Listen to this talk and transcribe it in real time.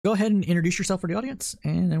go ahead and introduce yourself for the audience,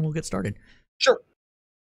 and then we'll get started. Sure.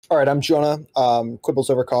 All right, I'm Jonah, Quibbles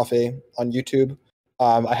Over Coffee on YouTube.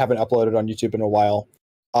 I haven't uploaded on YouTube in a while,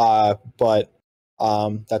 but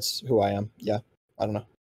that's who I am. Yeah, I don't know.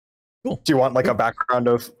 Cool. Do you want like a background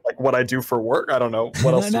of like what I do for work? I don't know.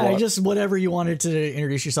 What else do you want? Just whatever you wanted to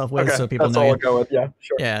introduce yourself with, okay, so people that's know. all You. I'll go with. Yeah,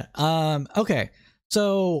 sure. Yeah. Okay.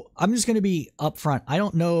 So I'm just going to be upfront. I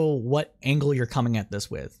don't know what angle you're coming at this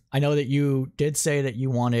with. I know that you did say that you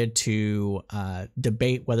wanted to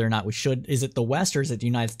debate whether or not we should. Is it the West or is it the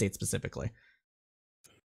United States specifically?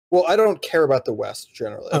 Well, I don't care about the West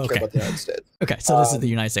generally. I care about the United States. Okay, so this is the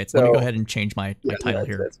United States. Let me go ahead and change my title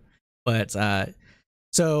here. States. But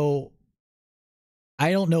so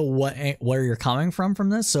I don't know where you're coming from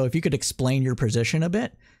this. So if you could explain your position a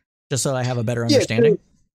bit, just so I have a better understanding.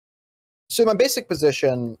 So my basic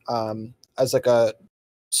position, as like a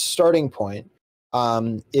starting point,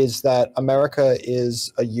 is that America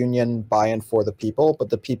is a union by and for the people, but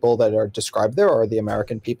the people that are described there are the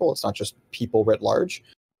American people. It's not just people writ large.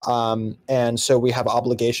 And so we have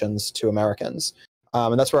obligations to Americans,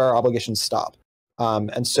 and that's where our obligations stop.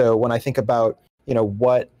 And so when I think about,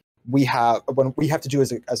 what we have to do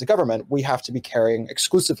as a government, we have to be caring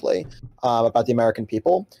exclusively about the American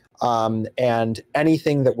people. And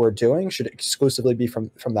anything that we're doing should exclusively be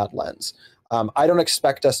from that lens. I don't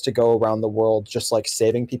expect us to go around the world just like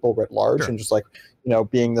saving people writ large and just like,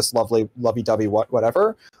 being this lovey-dovey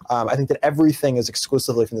whatever. I think that everything is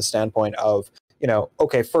exclusively from the standpoint of,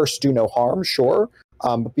 okay, first do no harm, sure.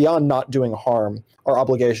 But beyond not doing harm, our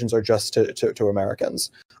obligations are just to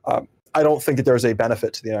Americans. I don't think that there's a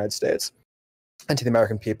benefit to the United States and to the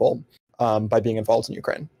American people by being involved in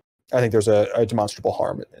Ukraine. I think there's a demonstrable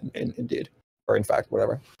harm, indeed, or in fact,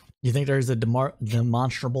 whatever. You think there's a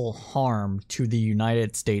demonstrable harm to the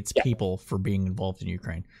United States people for being involved in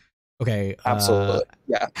Ukraine? Okay, absolutely.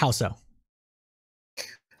 Yeah. How so?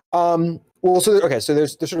 Well, so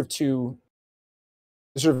there's sort of two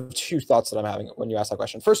thoughts that I'm having when you ask that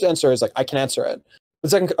question. First answer is like I can answer it. The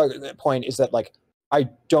second point is that like I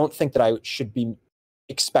don't think that I should be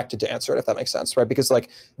expected to answer it, if that makes sense, right? Because like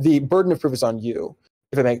the burden of proof is on you.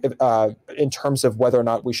 In terms of whether or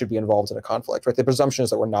not we should be involved in a conflict, right? The presumption is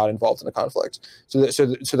that we're not involved in a conflict. So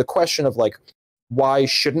the question of like, why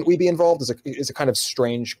shouldn't we be involved is a kind of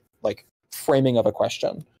strange like framing of a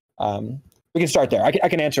question. We can start there. I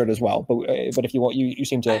can answer it as well, but if you want, you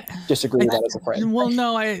seem to disagree with that as a frame. Well,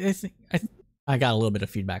 no, I think I got a little bit of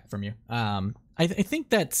feedback from you. I think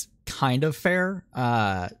that's kind of fair.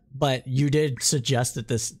 But you did suggest that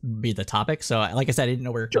this be the topic, so like I said, I didn't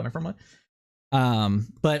know where you're coming from.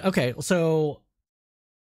 But okay, so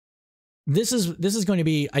this is going to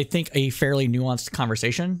be, I think, a fairly nuanced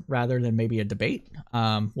conversation rather than maybe a debate.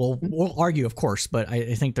 We'll argue, of course, but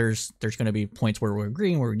I think there's going to be points where we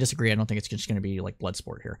agree and where we disagree. I don't think it's just going to be like blood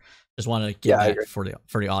sport here. Just want to get that for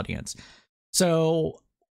the audience. So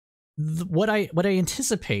what I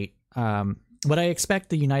anticipate, what I expect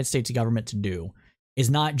the United States government to do is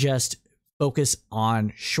not just focus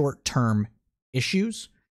on short-term issues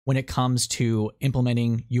when it comes to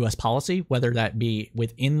implementing U.S. policy, whether that be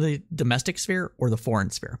within the domestic sphere or the foreign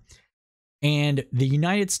sphere. And the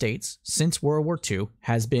United States, since World War II,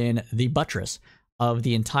 has been the buttress of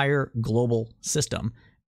the entire global system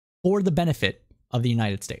for the benefit of the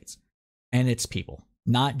United States and its people.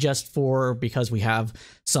 Not just because we have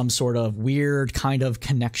some sort of weird kind of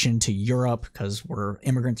connection to Europe because we're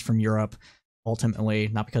immigrants from Europe, ultimately,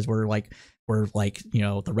 not because we're like,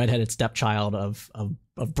 the redheaded stepchild of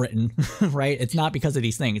Britain, right? It's not because of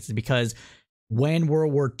these things. It's because when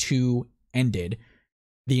World War II ended,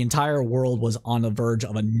 the entire world was on the verge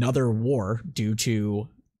of another war due to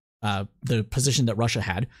the position that Russia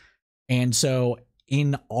had. And so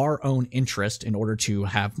in our own interest, in order to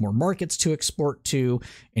have more markets to export to,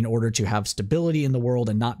 in order to have stability in the world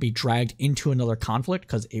and not be dragged into another conflict,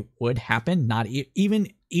 because it would happen, not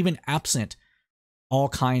even absent all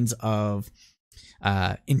kinds of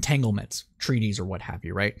entanglements, treaties, or what have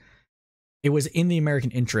you, right? It was in the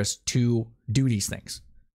American interest to do these things,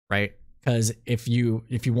 right? Because if you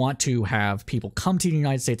want to have people come to the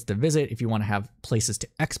United States to visit, if you want to have places to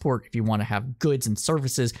export, if you want to have goods and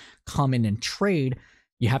services come in and trade,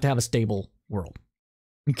 you have to have a stable world.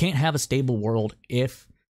 You can't have a stable world if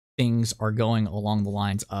things are going along the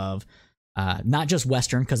lines of not just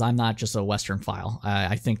Western, because I'm not just a Western file.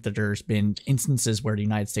 I think that there's been instances where the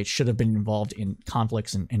United States should have been involved in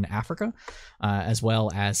conflicts in Africa, as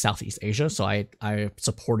well as Southeast Asia. So I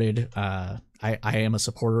supported, I am a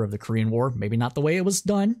supporter of the Korean War. Maybe not the way it was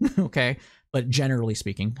done, okay, but generally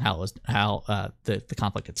speaking, how the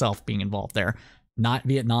conflict itself being involved there. not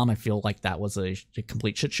Vietnam. I feel like that was a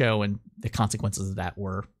complete shit show, and the consequences of that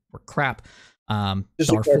were crap.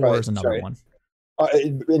 Darfur is another one.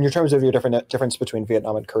 In your terms of your difference between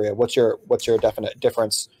Vietnam and Korea, what's your definite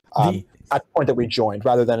difference at the point that we joined,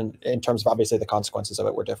 rather than in terms of obviously the consequences of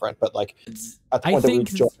it were different, but like at the point that we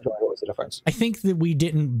joined, what was the difference? I think that we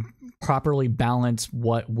didn't properly balance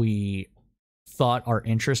what we thought our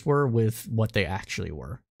interests were with what they actually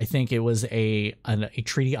were. I think it was a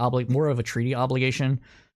treaty more of a treaty obligation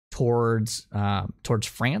towards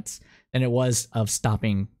France than it was of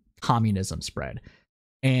stopping communism spread.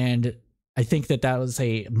 And I think that was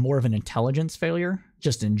a more of an intelligence failure,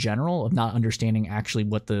 just in general, of not understanding actually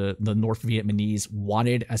what the North Vietnamese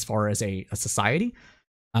wanted as far as a society.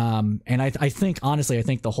 And I think, honestly, I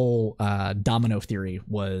think the whole domino theory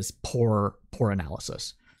was poor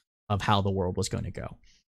analysis of how the world was going to go.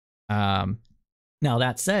 Now,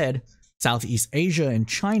 that said, Southeast Asia and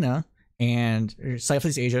China, and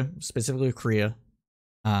Southeast Asia, specifically Korea,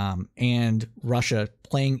 and Russia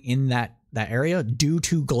playing in that area due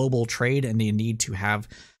to global trade and the need to have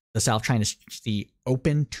the South China Sea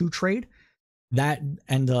open to trade, that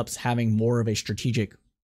ends up having more of a strategic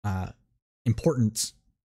importance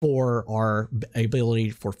for our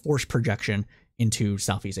ability for force projection into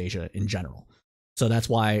Southeast Asia in general. So that's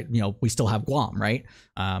why, we still have Guam, right?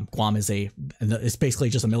 Guam is it's basically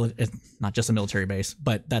just it's not just a military base,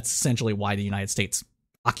 but that's essentially why the United States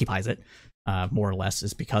occupies it, more or less,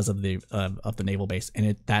 is because of the naval base,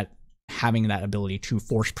 and that having that ability to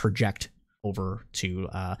force project over to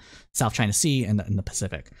South China Sea and the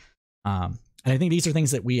Pacific. And I think these are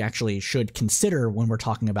things that we actually should consider when we're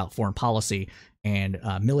talking about foreign policy and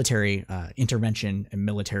military intervention and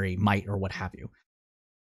military might or what have you.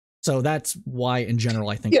 So that's why, in general,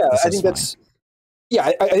 I think I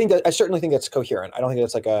certainly think that's coherent. I don't think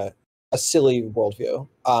that's like a silly worldview.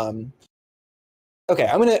 Okay,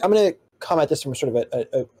 I'm gonna come at this from sort of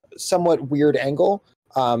a somewhat weird angle,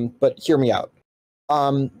 but hear me out.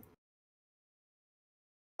 I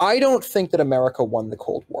don't think that America won the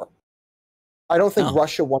Cold War. I don't think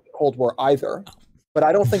Russia won the Cold War either, but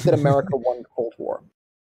I don't think that America won the Cold War.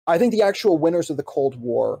 I think the actual winners of the Cold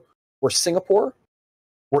War were Singapore,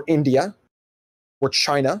 were India, were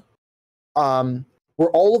China,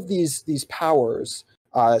 were all of these powers,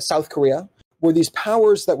 South Korea, were these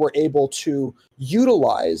powers that were able to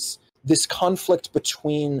utilize this conflict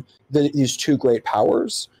between these two great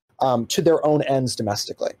powers to their own ends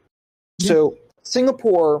domestically. Yeah. So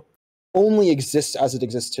Singapore only exists as it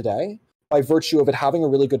exists today by virtue of it having a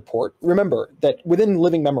really good port. Remember that within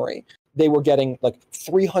living memory, they were getting like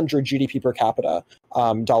 300 GDP per capita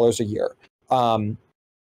dollars a year. And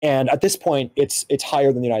at this point, it's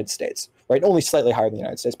higher than the United States, right? Only slightly higher than the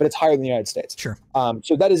United States, but it's higher than the United States. Sure.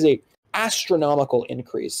 So that is a astronomical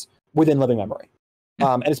increase within living memory.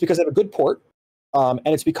 And it's because they have a good port, and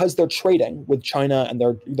it's because they're trading with China and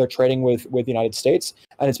they're trading with the United States,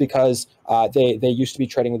 and it's because they used to be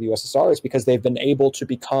trading with the USSR. It's because they've been able to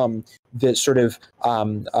become the sort of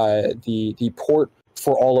the port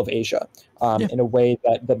for all of Asia in a way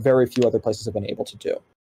that very few other places have been able to do.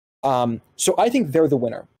 So I think they're the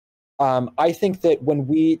winner. I think that when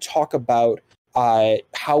we talk about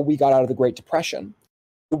how we got out of the Great Depression,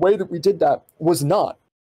 the way that we did that was not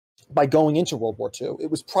by going into World War II. It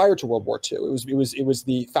was prior to World War II. It was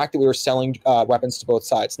the fact that we were selling weapons to both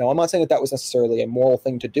sides. Now, I'm not saying that was necessarily a moral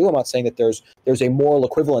thing to do. I'm not saying that there's a moral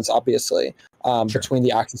equivalence, obviously, between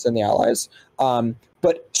the Axis and the Allies.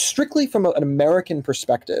 But strictly from an American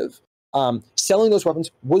perspective, selling those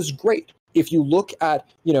weapons was great. If you look at,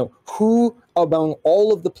 who among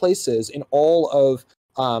all of the places in all of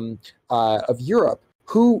Europe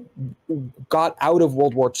who got out of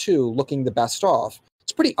World War II looking the best off,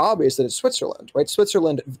 it's pretty obvious that it's Switzerland, right?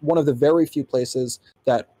 Switzerland, one of the very few places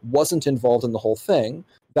that wasn't involved in the whole thing,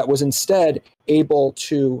 that was instead able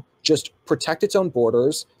to just protect its own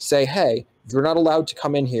borders, say, hey, you're not allowed to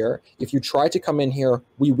come in here. If you try to come in here,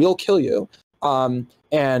 we will kill you.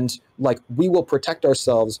 And we will protect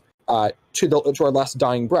ourselves to our last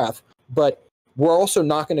dying breath, but we're also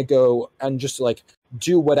not going to go and just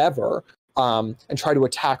do whatever and try to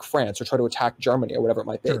attack France or try to attack Germany or whatever it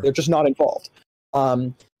might be. Sure. They're just not involved.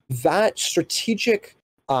 That strategic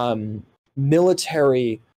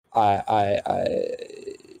military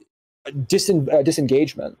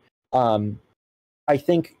disengagement, I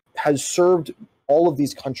think, has served all of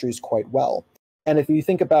these countries quite well. And if you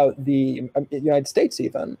think about the United States,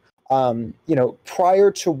 even,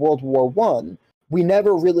 prior to World War I, we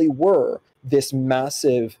never really were this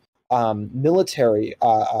massive military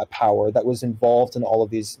power that was involved in all of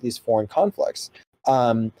these foreign conflicts.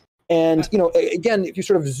 And again, if you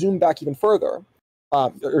sort of zoom back even further,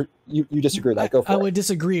 Or you disagree with that? Go for I it. would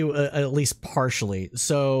disagree at least partially.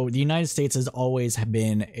 So the United States has always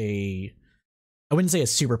been I wouldn't say a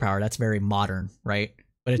superpower. That's very modern, right?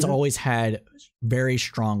 But it's always had very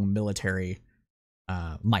strong military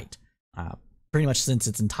might, pretty much since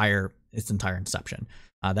its entire inception.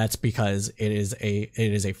 That's because it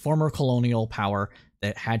is a former colonial power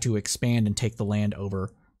that had to expand and take the land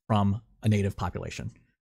over from a native population.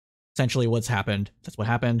 Essentially that's what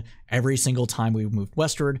happened. Every single time we moved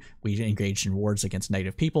westward, we engaged in wars against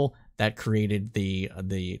native people. That created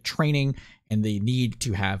the training and the need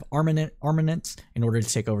to have armaments in order to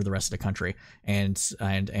take over the rest of the country and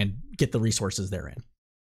get the resources therein.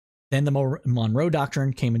 Then the Monroe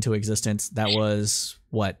Doctrine came into existence. That was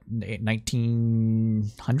what,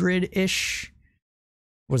 1900-ish?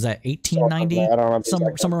 Was that 1890? I don't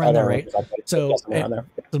remember somewhere around there, right? Exactly. So The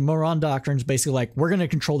the Monroe Doctrine is basically like, we're going to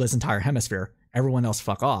control this entire hemisphere. Everyone else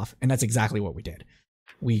fuck off. And that's exactly what we did.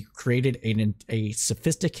 We created a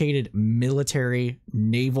sophisticated military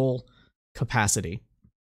naval capacity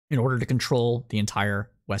in order to control the entire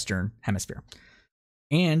Western hemisphere.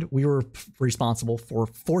 And we were responsible for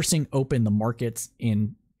forcing open the markets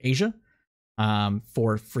in Asia,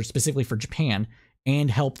 for specifically for Japan, and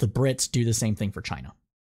help the Brits do the same thing for China.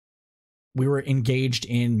 We were engaged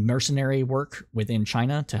in mercenary work within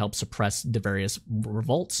China to help suppress the various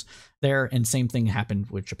revolts there, and same thing happened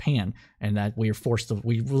with Japan. And that we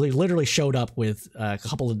really literally showed up with a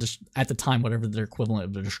couple of, at the time, whatever their equivalent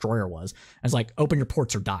of the destroyer was. I was like, open your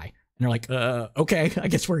ports or die. And they're like, okay, I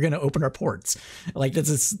guess we're going to open our ports. Like, this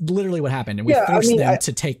is literally what happened. And we forced them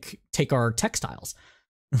to take our textiles.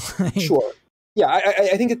 Sure. Yeah,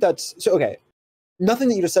 I think that's so. Okay, nothing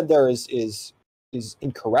that you just said there is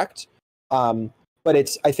incorrect. But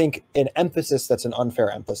it's, I think, an emphasis that's an unfair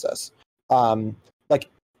emphasis. Like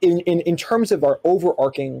in terms of our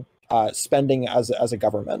overarching spending as a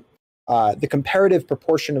government, the comparative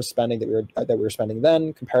proportion of spending that we were spending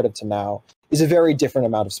then, comparative to now, is a very different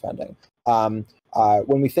amount of spending.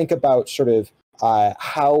 When we think about sort of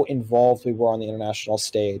how involved we were on the international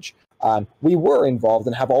stage, we were involved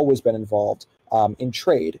and have always been involved in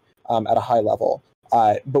trade at a high level.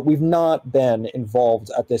 But we've not been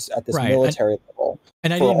involved at this right. Military level.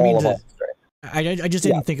 And I didn't mean to. I just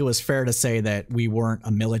didn't think it was fair to say that we weren't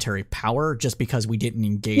a military power just because we didn't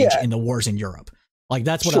engage in the wars in Europe. Like,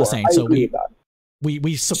 that's what I was saying. So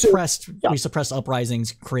we suppressed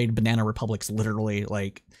uprisings, created banana republics, literally,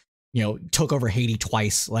 like, took over Haiti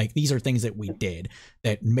twice. Like, these are things that we did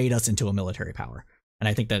that made us into a military power. And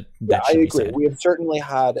I think that should be said. We have certainly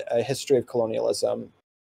had a history of colonialism.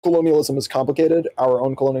 Colonialism is complicated. Our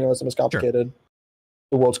own colonialism is complicated. Sure.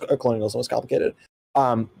 The world's colonialism is complicated.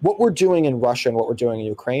 What we're doing in Russia and what we're doing in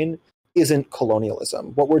Ukraine isn't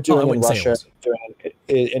colonialism. What we're doing in Russia,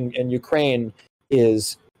 in Ukraine,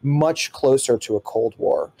 is much closer to a Cold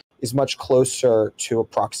War, is much closer to a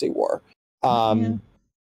proxy war. I'm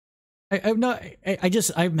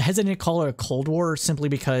hesitant to call it a Cold War simply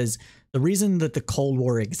because the reason that the Cold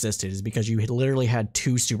War existed is because you had literally had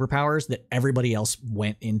two superpowers that everybody else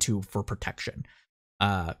went into for protection.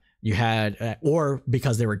 You had, or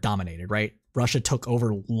because they were dominated, right? Russia took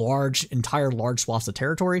over entire large swaths of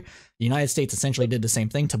territory. The United States essentially did the same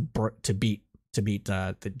thing to beat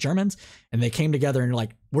the Germans, and they came together and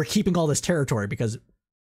like, we're keeping all this territory because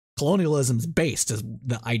colonialism's based is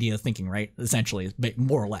the idea of thinking, right? Essentially,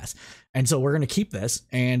 more or less. And so we're going to keep this,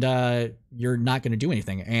 and you're not going to do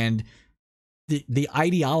anything. And the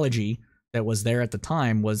ideology that was there at the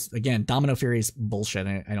time was, again, domino theory is bullshit.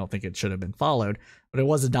 I don't think it should have been followed, but it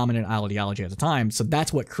was a dominant ideology at the time. So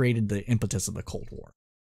that's what created the impetus of the Cold War.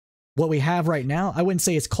 What we have right now, I wouldn't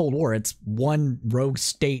say it's Cold War. It's one rogue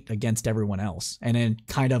state against everyone else, and then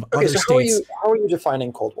kind of other states. How are you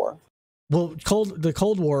defining Cold War? Well, the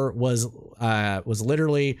Cold War was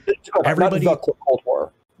literally everybody. Not the Cold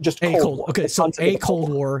War, just Cold War. Okay, so a Cold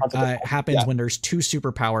War happens when there's two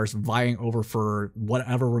superpowers vying over for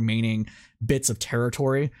whatever remaining bits of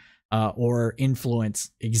territory or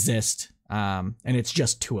influence exist. And it's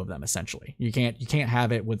just two of them, essentially. You can't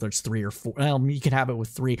have it with there's three or four. Well, you can have it with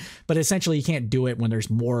three, but essentially you can't do it when there's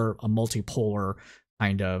more a multipolar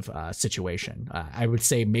kind of situation. I would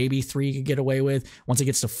say maybe three you could get away with. Once it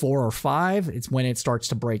gets to 4 or 5, it's when it starts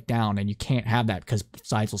to break down, and you can't have that because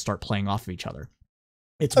sides will start playing off of each other.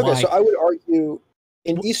 So I would argue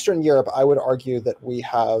in Eastern Europe, I would argue that we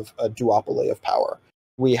have a duopoly of power.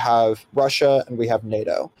 We have Russia and we have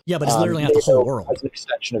NATO. Yeah, but it's literally not the whole world. As an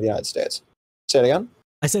extension of the United States. Say it again?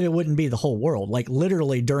 I said it wouldn't be the whole world. Like,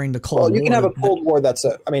 literally during the Cold War. Well, you can have a Cold War that's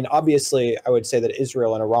obviously, I would say that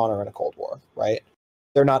Israel and Iran are in a Cold War, right?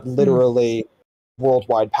 They're not literally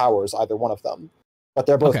worldwide powers, either one of them. but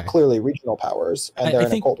they're both Okay. clearly regional powers, and they're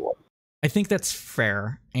in a Cold War. I think that's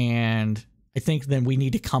fair, and I think then we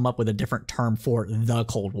need to come up with a different term for the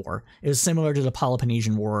Cold War. It was similar to the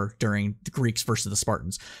Peloponnesian War during the Greeks versus the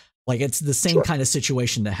Spartans. Like, it's the same kind of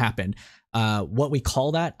situation that happened. What we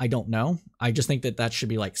call that, I don't know. I just think that that should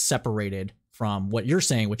be like separated from what you're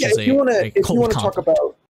saying, which is a cold conflict.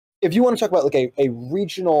 If you want to talk about like a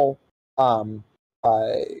regional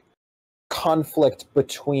conflict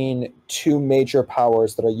between two major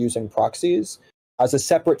powers that are using proxies as a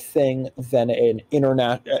separate thing than an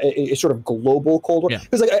a sort of global Cold War.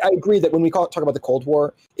 Because I agree that when we talk about the Cold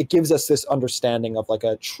War, it gives us this understanding of like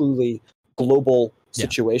a truly global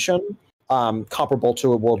situation, comparable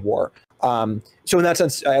to a world war. So in that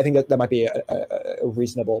sense, I think that might be a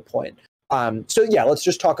reasonable point. So yeah, let's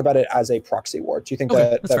just talk about it as a proxy war. Do you think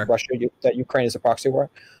that that Ukraine is a proxy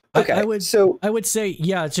war? Okay, I would say,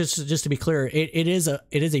 yeah, just to be clear, it is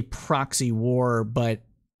a proxy war, but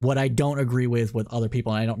what I don't agree with other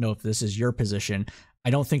people, and I don't know if this is your position, I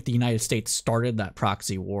don't think the United States started that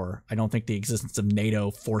proxy war. I don't think the existence of NATO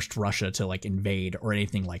forced Russia to like invade or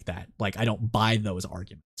anything like that. Like, I don't buy those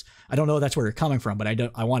arguments. I don't know if that's where you're coming from, but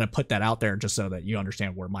I want to put that out there just so that you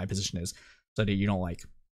understand where my position is, so that you don't like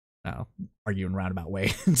argue in a roundabout way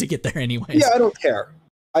to get there anyways. Yeah, I don't care.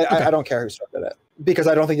 I don't care who started it, because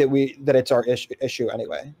I don't think that it's our issue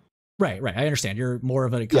anyway. Right. I understand. You're more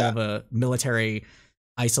of a kind of a military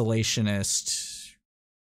isolationist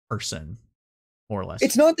person, more or less.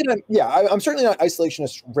 It's not that I'm certainly not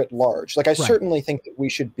isolationist writ large. Like, I certainly think that we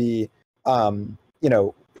should be,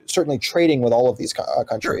 certainly trading with all of these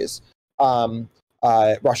countries,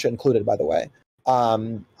 Russia included, by the way.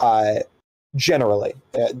 Generally,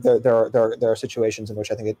 there are situations in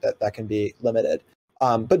which I think that can be limited.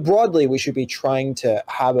 But broadly, we should be trying to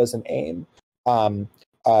have as an aim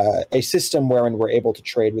a system wherein we're able to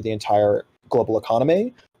trade with the entire global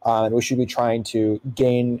economy, and we should be trying to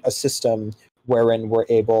gain a system wherein we're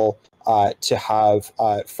able to have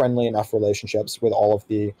friendly enough relationships with all of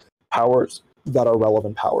the powers that are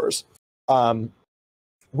relevant powers.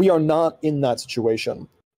 We are not in that situation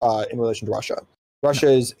in relation to Russia. Russia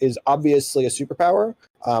is obviously a superpower,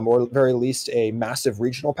 or at very least a massive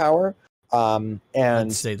regional power. And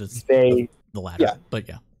I'd say that's the latter, but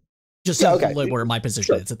just where my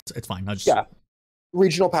position is, it's fine.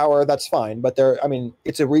 Regional power, that's fine, but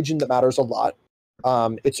it's a region that matters a lot.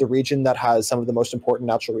 It's a region that has some of the most important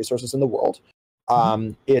natural resources in the world.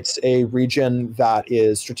 It's a region that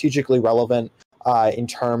is strategically relevant in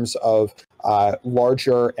terms of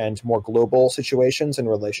larger and more global situations in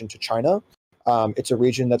relation to China. It's a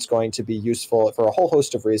region that's going to be useful for a whole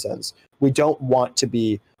host of reasons. We don't want to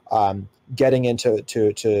be getting into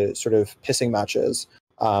sort of pissing matches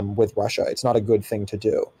with Russia. It's not a good thing to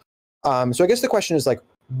do. So I guess the question is, like,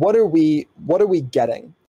 what are we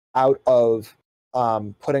getting out of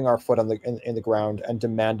putting our foot in the ground and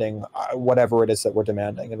demanding whatever it is that we're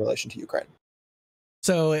demanding in relation to Ukraine?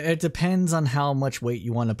 So it depends on how much weight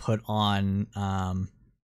you want to put on,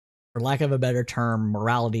 for lack of a better term,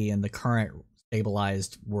 morality in the current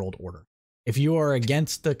stabilized world order. If you are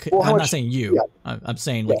against I'm not saying you, I'm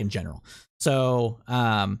saying like in general. So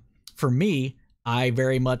for me, I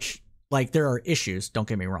very much, like, there are issues, don't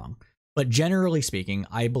get me wrong, but generally speaking,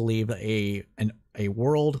 I believe a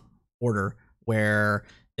world order where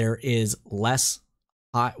there is less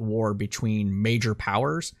hot war between major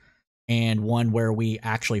powers, and one where we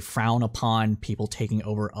actually frown upon people taking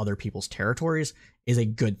over other people's territories, is a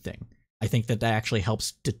good thing. I think that actually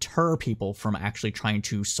helps deter people from actually trying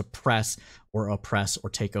to suppress or oppress or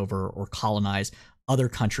take over or colonize other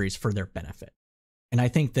countries for their benefit. And I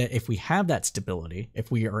think that if we have that stability,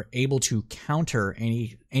 if we are able to counter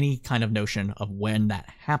any kind of notion of when that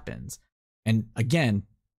happens, and again,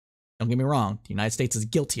 don't get me wrong, the United States is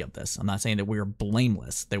guilty of this. I'm not saying that we are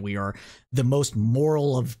blameless, that we are the most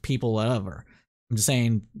moral of people ever. I'm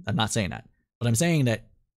not saying that, but I'm saying that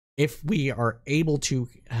if we are able to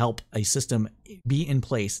help a system be in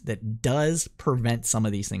place that does prevent some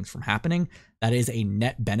of these things from happening, that is a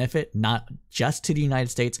net benefit, not just to the United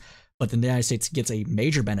States, but the United States gets a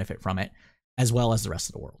major benefit from it, as well as the rest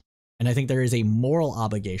of the world. And I think there is a moral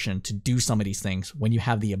obligation to do some of these things when you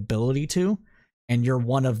have the ability to, and you're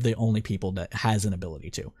one of the only people that has an ability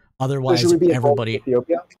to. Otherwise, should we be everybody. In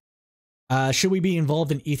Ethiopia? Should we be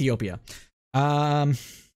involved in Ethiopia?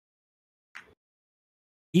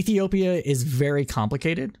 Ethiopia is very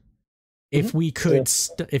complicated. If we could,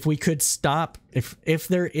 stop, if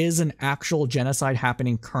there is an actual genocide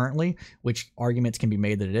happening currently, which arguments can be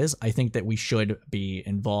made that it is, I think that we should be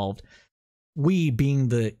involved. We, being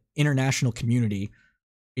the international community,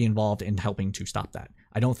 be involved in helping to stop that.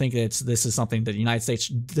 I don't think this is something that the United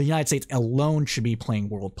States alone should be playing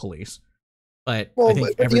world police. But I think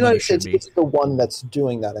but the everybody United should States is the one that's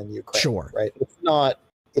doing that in Ukraine. Sure. Right? It's not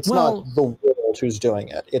the world who's doing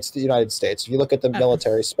it. It's the United States. If you look at the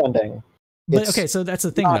military spending, but okay, so that's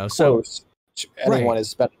the thing though. So anyone is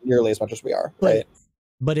spending nearly as much as we are, right?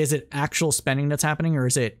 But is it actual spending that's happening, or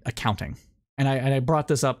is it accounting? And I brought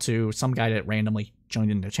this up to some guy that randomly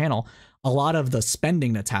joined into the channel. A lot of the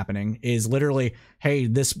spending that's happening is literally, hey,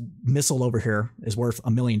 this missile over here is worth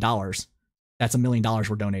 $1 million. That's $1 million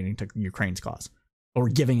we're donating to Ukraine's cause, or we're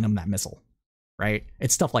giving them that missile, right?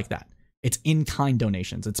 It's stuff like that. It's in-kind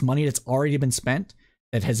donations. It's money that's already been spent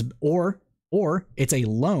that has, or it's a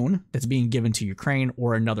loan that's being given to Ukraine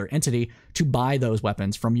or another entity to buy those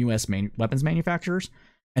weapons from U.S. weapons manufacturers,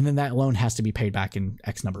 and then that loan has to be paid back in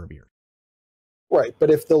X number of years. Right,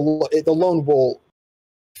 but if the loan will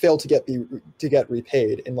fail to get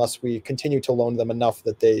repaid unless we continue to loan them enough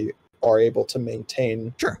that they are able to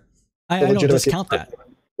maintain. Sure, I don't discount that,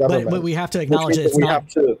 but we have to acknowledge that we have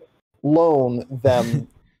to loan them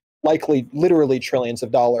likely literally trillions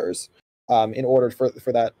of dollars in order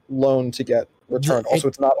for that loan to get returned. Also,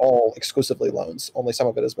 it's not all exclusively loans. Only some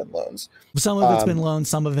of it has been loans. Some of it's been loans.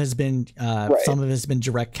 Some of it has been some of it has been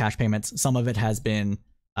direct cash payments. Some of it has been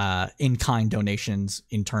in-kind donations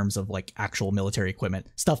in terms of like actual military equipment,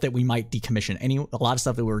 stuff that we might decommission. A lot of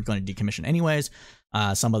stuff that we were going to decommission anyways.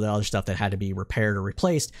 Some of the other stuff that had to be repaired or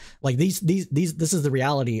replaced. Like this is the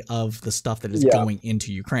reality of the stuff that is going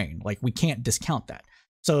into Ukraine. Like we can't discount that.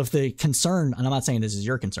 So if the concern, and I'm not saying this is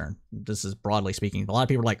your concern, this is broadly speaking, a lot of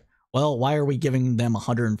people are like, well, why are we giving them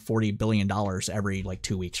 $140 billion every like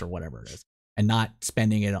 2 weeks or whatever it is and not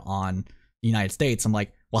spending it on the United States? I'm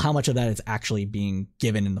like, well, how much of that is actually being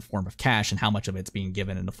given in the form of cash and how much of it's being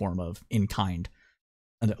given in the form of in-kind,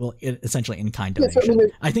 essentially in-kind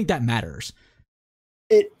donation? I think that matters.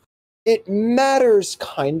 It matters,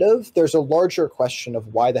 kind of. There's a larger question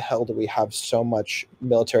of why the hell do we have so much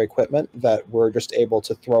military equipment that we're just able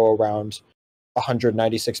to throw around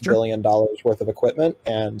 $196 billion worth of equipment,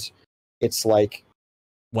 and it's like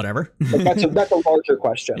whatever. Like that's a larger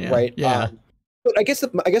question, right? Yeah. But I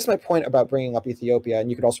guess my point about bringing up Ethiopia, and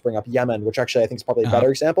you could also bring up Yemen, which actually I think is probably a better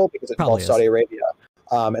example because it involves Saudi Arabia.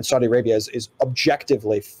 And Saudi Arabia is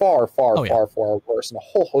objectively far worse in a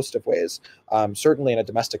whole host of ways, certainly in a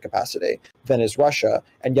domestic capacity, than is Russia.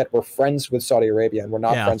 And yet we're friends with Saudi Arabia and we're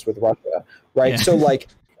not friends with Russia, right? So like,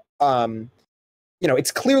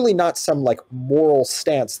 it's clearly not some like moral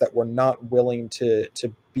stance that we're not willing to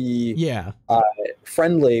be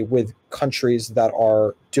friendly with countries that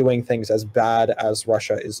are doing things as bad as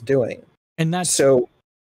Russia is doing. And that's so.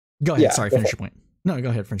 Go ahead. Sorry, finish your point. No, go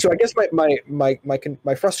ahead. So I guess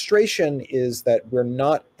my frustration is that we're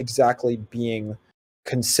not exactly being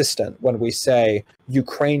consistent when we say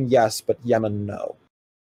Ukraine yes, but Yemen no.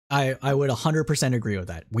 I would 100% agree with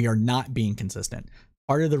that. We are not being consistent.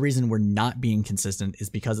 Part of the reason we're not being consistent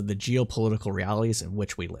is because of the geopolitical realities in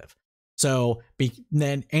which we live. So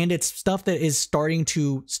and it's stuff that is starting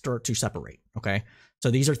to separate. Okay,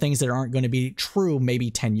 so these are things that aren't going to be true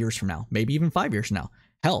maybe 10 years from now, maybe even 5 years from now.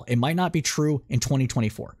 Hell, it might not be true in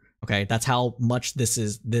 2024. Okay, that's how much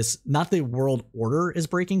not the world order is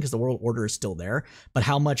breaking, because the world order is still there, but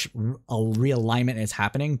how much a realignment is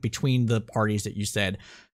happening between the parties that you said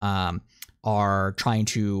are trying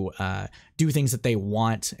to do things that they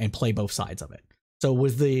want and play both sides of it. So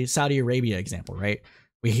with the Saudi Arabia example, right?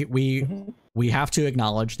 We have to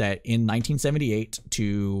acknowledge that in 1978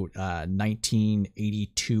 to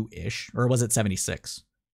 1982-ish, or was it 76?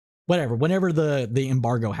 Whenever the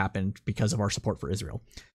embargo happened because of our support for Israel,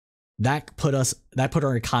 that put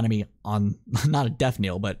our economy on not a death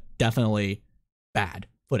knell, but definitely bad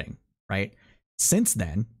footing, right? Since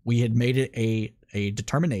then, we had made it a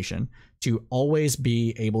determination to always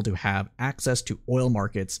be able to have access to oil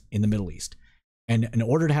markets in the Middle East. And in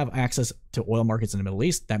order to have access to oil markets in the Middle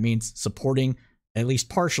East, that means supporting at least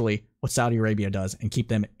partially what Saudi Arabia does and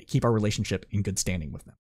keep our relationship in good standing with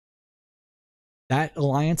them. That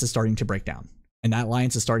alliance is starting to break down. And that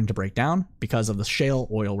alliance is starting to break down because of the shale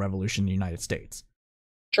oil revolution in the United States.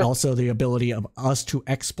 Sure. Also, the ability of us to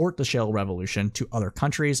export the shale revolution to other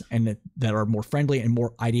countries and that are more friendly and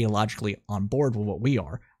more ideologically on board with what we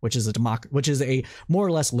are, which is a more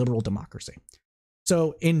or less liberal democracy.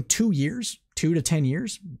 So in 2 to 10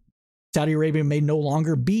 years, Saudi Arabia may no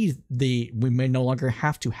longer we may no longer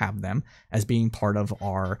have to have them as being part of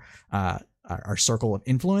our circle of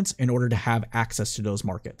influence in order to have access to those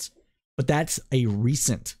markets. But that's a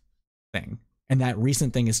recent thing. And that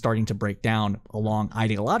recent thing is starting to break down along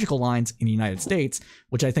ideological lines in the United States,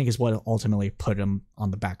 which I think is what ultimately put them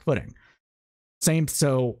on the back footing. Same.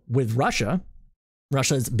 So with Russia,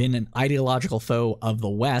 Russia's been an ideological foe of the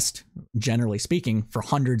West, generally speaking, for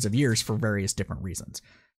hundreds of years for various different reasons.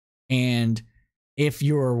 And if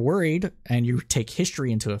you're worried and you take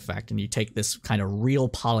history into effect and you take this kind of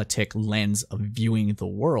realpolitik lens of viewing the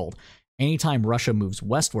world, anytime Russia moves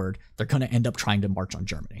westward, they're going to end up trying to march on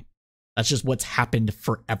Germany. That's just what's happened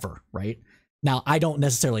forever, right? Now, I don't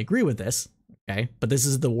necessarily agree with this, okay? But this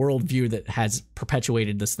is the worldview that has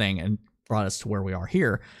perpetuated this thing and brought us to where we are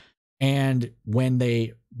here. And when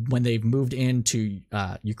they've moved into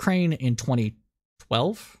Ukraine in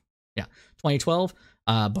 2012, 2012.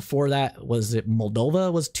 Before that, was it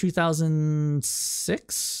Moldova? Was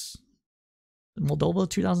 2006? Moldova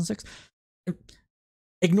 2006.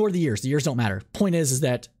 Ignore the years. The years don't matter. Point is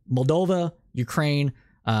that Moldova, Ukraine,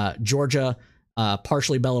 Georgia,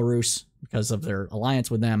 partially Belarus because of their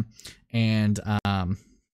alliance with them, and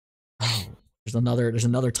there's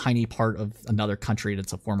another tiny part of another country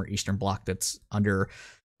that's a former Eastern Bloc that's under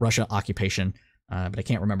Russia occupation, but I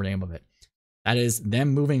can't remember the name of it. That is them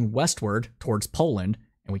moving westward towards Poland,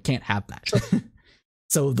 and we can't have that. Sure.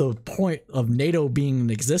 So the point of NATO being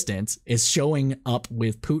in existence is showing up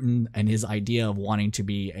with Putin and his idea of wanting to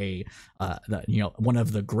be one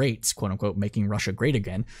of the greats, quote unquote, making Russia great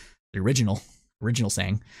again, the original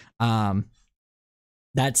saying.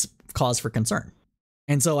 That's cause for concern.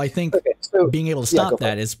 And so I think being able to stop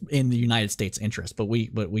that is in the United States' interest, but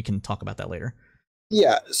we can talk about that later.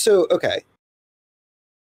 Yeah. So, okay.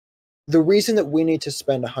 The reason that we need to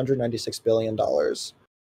spend $196 billion,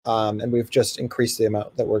 and we've just increased the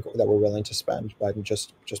amount that we're willing to spend. Biden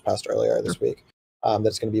just passed earlier this week.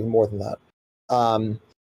 That's going to be even more than that.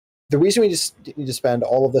 The reason we just need to spend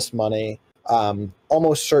all of this money,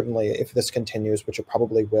 almost certainly, if this continues, which it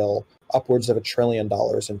probably will, upwards of $1 trillion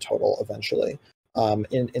in total eventually,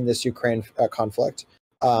 in this Ukraine conflict,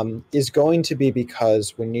 is going to be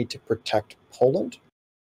because we need to protect Poland.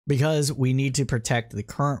 Because we need to protect the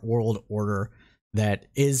current world order that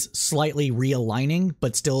is slightly realigning,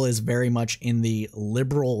 but still is very much in the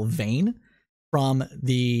liberal vein from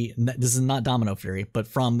this is not domino theory, but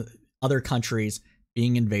from other countries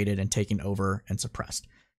being invaded and taken over and suppressed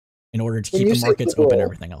in order to keep the markets open and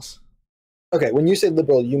everything else. Okay, when you say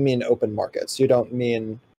liberal, you mean open markets. You don't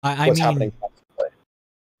mean what's happening domestically.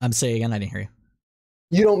 I'm saying again, I didn't hear you.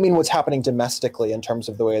 You don't mean what's happening domestically in terms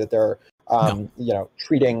of the way that they're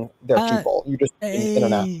treating their people. You just mean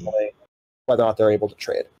internationally, whether or not they're able to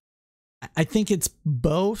trade. I think it's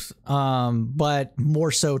both, but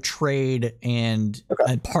more so trade and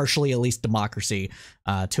partially at least democracy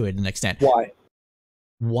to an extent. Why?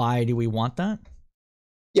 Why do we want that?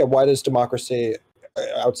 Yeah, why does democracy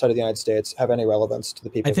outside of the United States have any relevance to the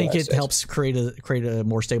people? I think it helps create a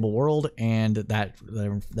more stable world, and that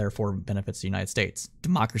therefore benefits the United States.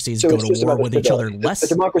 Democracies go to war with each other less. The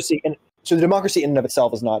democracy in and of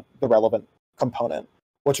itself is not the relevant component.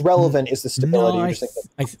 What's relevant is the stability.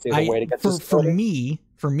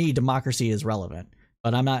 For me, democracy is relevant,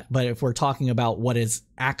 but I'm not. But if we're talking about what is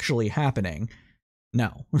actually happening,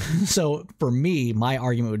 no. So for me, my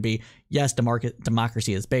argument would be, yes,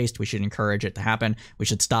 democracy is based. We should encourage it to happen. We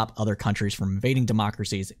should stop other countries from invading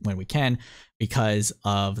democracies when we can, because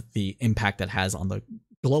of the impact that has on the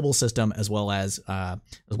global system as well as the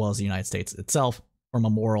United States itself from a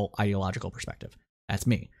moral, ideological perspective. That's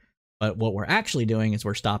me. But what we're actually doing is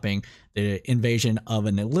we're stopping the invasion of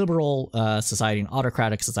a liberal society, an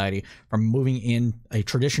autocratic society, from moving in, a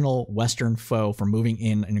traditional Western foe from moving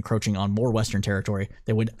in and encroaching on more Western territory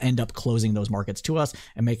that would end up closing those markets to us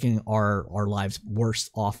and making our lives worse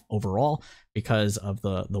off overall because of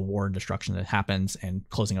the war and destruction that happens and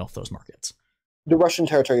closing off those markets. The Russian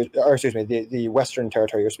territory, or excuse me, the Western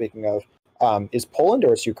territory you're speaking of, is Poland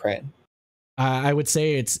or it's Ukraine? I would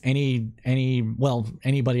say it's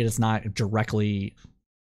anybody that's not directly,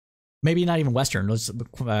 maybe not even Western,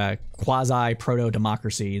 quasi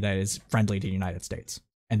proto-democracy that is friendly to the United States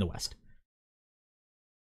and the West.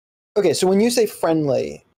 Okay, so when you say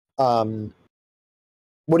friendly, what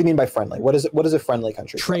do you mean by friendly? What is a friendly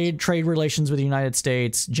country? Trade relations with the United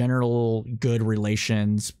States, general good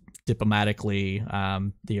relations diplomatically.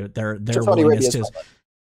 Their willingness to.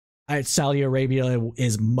 Saudi Arabia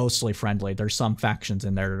is mostly friendly. There's some factions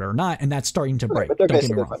in there that are not, and that's starting to break. But they're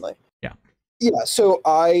basically friendly. Yeah. So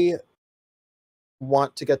I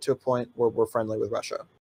want to get to a point where we're friendly with Russia,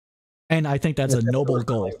 and I think that's a noble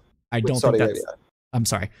goal. I don't think that's. I'm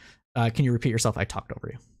sorry. Can you repeat yourself? I talked over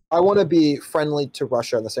you. I want to be friendly to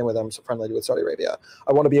Russia in the same way that I'm friendly with Saudi Arabia.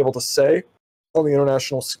 I want to be able to say on the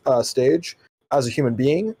international stage, as a human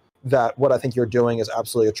being, that what I think you're doing is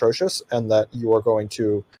absolutely atrocious, and that you are going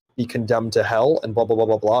to be condemned to hell and blah, blah, blah,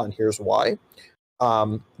 blah, blah, and here's why.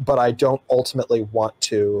 but I don't ultimately want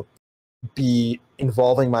to be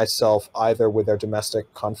involving myself either with their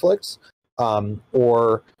domestic conflicts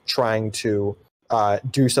or trying to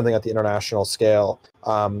do something at the international scale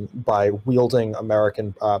by wielding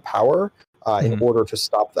American power in order to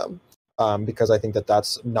stop them, because I think that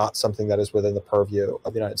that's not something that is within the purview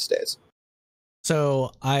of the United States.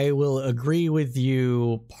 So I will agree with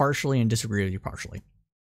you partially and disagree with you partially.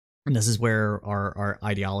 And this is where our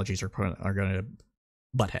ideologies are going to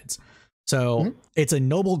butt heads. So it's a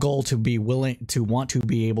noble goal to be willing to want to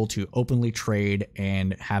be able to openly trade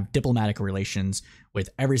and have diplomatic relations with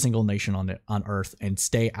every single nation on Earth and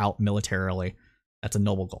stay out militarily. That's a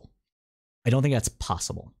noble goal. I don't think that's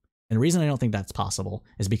possible. And the reason I don't think that's possible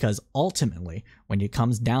is because ultimately, when it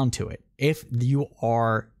comes down to it, if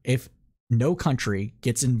no country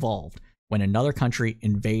gets involved when another country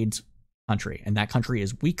invades country and that country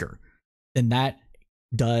is weaker, then that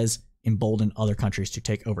does embolden other countries to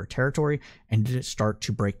take over territory and to start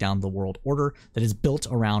to break down the world order that is built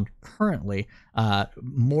around currently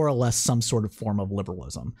more or less some sort of form of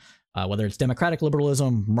liberalism. Whether it's democratic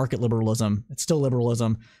liberalism, market liberalism, it's still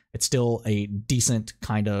liberalism. It's still a decent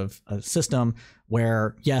kind of system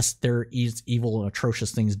where, yes, there is evil and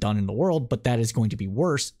atrocious things done in the world, but that is going to be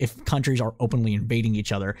worse if countries are openly invading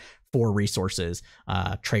each other for resources,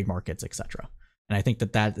 trade markets, etc. And I think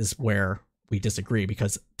that is where we disagree,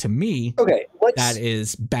 because to me, that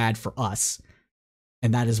is bad for us.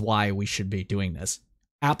 And that is why we should be doing this,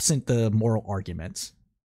 absent the moral arguments,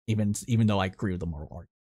 even though I agree with the moral argument.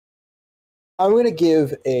 I'm going to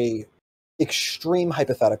give a extreme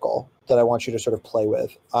hypothetical that I want you to sort of play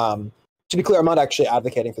with. To be clear, I'm not actually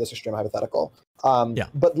advocating for this extreme hypothetical.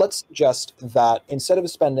 But let's suggest that instead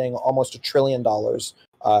of spending almost $1 trillion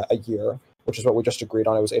a year, which is what we just agreed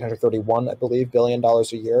on, it was 831, I believe, $billion a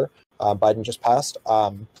year. Biden just passed.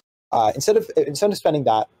 Instead of spending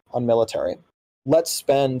that on military, let's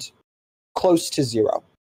spend close to zero.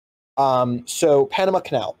 So Panama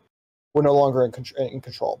Canal, we're no longer in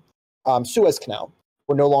control. Suez Canal,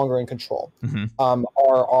 we're no longer in control.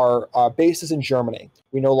 Our bases in Germany,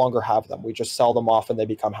 we no longer have them. We just sell them off and they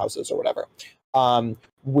become houses or whatever.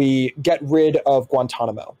 We get rid of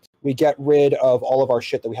Guantanamo. We get rid of all of our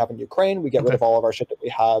shit that we have in Ukraine. We get rid of all of our shit that we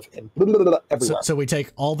have in everywhere. So we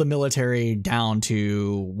take all the military down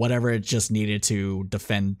to whatever it just needed to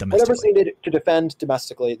defend domestically. Whatever's needed to defend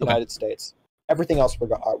domestically the United States. Everything else we're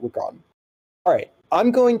gone. All right.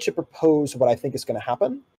 I'm going to propose what I think is going to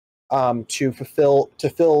happen to fill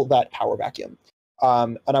that power vacuum.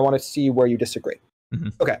 And I want to see where you disagree.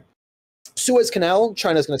 Okay. Suez Canal,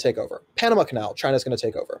 China's going to take over. Panama Canal, China's going to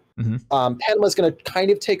take over. Panama's going to kind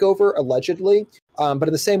of take over, allegedly, but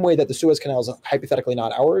in the same way that the Suez Canal is hypothetically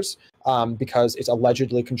not ours, because it's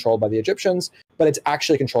allegedly controlled by the Egyptians, but it's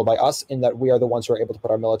actually controlled by us in that we are the ones who are able to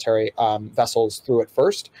put our military vessels through it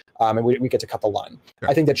first, and we get to cut the line. Sure.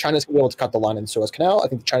 I think that China's going to be able to cut the line in Suez Canal. I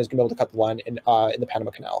think China's going to be able to cut the line in the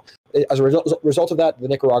Panama Canal. As a result of that, the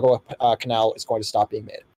Nicaragua Canal is going to stop being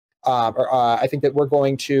made. I think that we're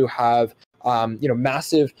going to have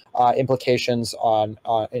massive implications on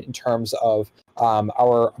in terms of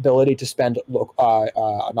our ability to spend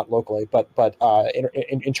not locally but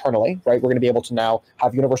internally, right? We're going to be able to now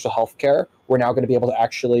have universal health care. We're now going to be able to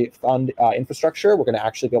actually fund infrastructure. We're going to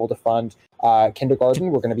actually be able to fund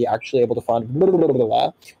kindergarten. We're going to be actually able to fund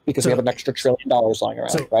because we have an extra $1 trillion lying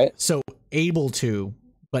around, right? So able to,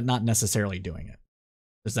 but not necessarily doing it.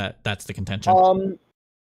 That's the contention?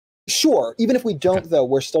 Sure. Even if we don't, though,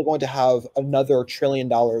 we're still going to have another $1 trillion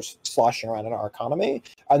sloshing around in our economy,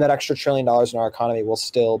 and that extra $1 trillion in our economy will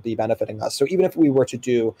still be benefiting us. So even if we were to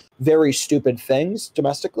do very stupid things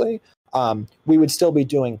domestically, we would still be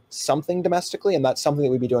doing something domestically, and that something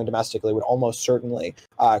that we'd be doing domestically would almost certainly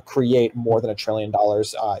create more than $1 trillion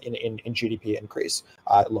in GDP increase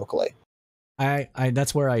locally.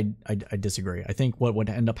 That's where I disagree. I think what would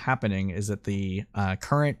end up happening is that the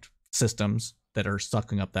current systems that are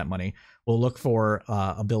sucking up that money will look for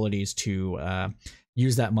abilities to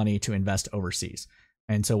use that money to invest overseas.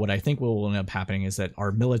 And so what I think will end up happening is that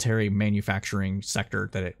our military manufacturing sector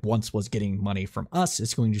that it once was getting money from us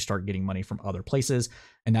is going to start getting money from other places,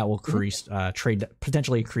 and that will increase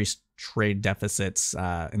potentially increase trade deficits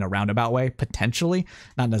in a roundabout way, potentially,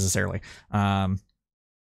 not necessarily. Probably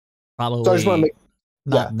so I just want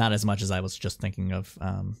to not as much as I was just thinking of.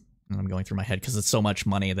 I'm going through my head because it's so much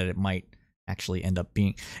money that it might actually end up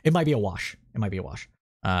being, it might be a wash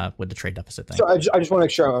with the trade deficit thing. So I just want to make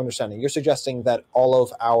sure I'm understanding. You're suggesting that all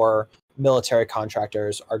of our military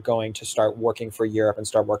contractors are going to start working for Europe and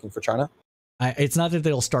start working for China? It's not that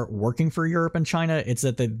they'll start working for Europe and China. It's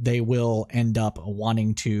that they will end up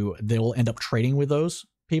they will end up trading with those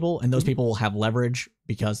people, and those people will have leverage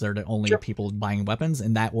because they're the only people buying weapons,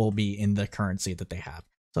 and that will be in the currency that they have.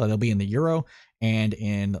 So they'll be in the euro and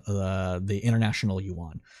in the international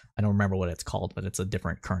yuan. I don't remember what it's called, but it's a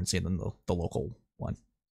different currency than the local one.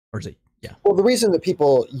 Or is it? Yeah. Well, the reason that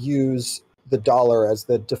people use the dollar as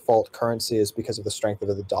the default currency is because of the strength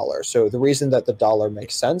of the dollar. So the reason that the dollar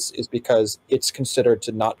makes sense is because it's considered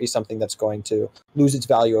to not be something that's going to lose its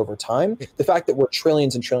value over time. The fact that we're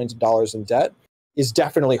trillions and trillions of dollars in debt is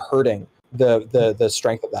definitely hurting the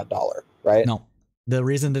strength of that dollar, right? No. The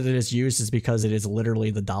reason that it is used is because it is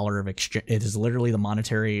literally the dollar of exchange. It is literally the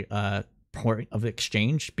monetary point of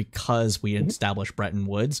exchange, because we established Bretton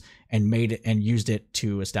Woods and made it and used it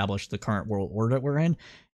to establish the current world order that we're in.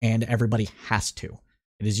 And everybody has to.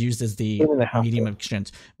 It is used as the medium of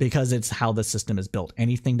exchange because it's how the system is built.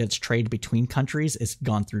 Anything that's traded between countries is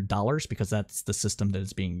gone through dollars because that's the system that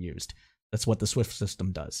is being used. That's what the SWIFT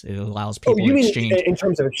system does. It allows people to exchange. In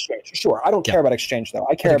terms of exchange? Sure. I don't care about exchange, though.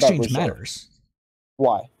 I care about exchange matters.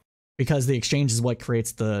 Why? Because the exchange is what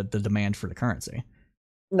creates the demand for the currency.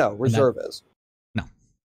 No, reserve is. No,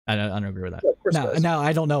 I don't agree with that. Yeah, now,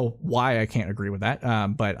 I don't know why I can't agree with that,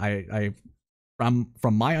 but I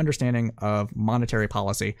from my understanding of monetary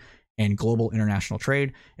policy and global international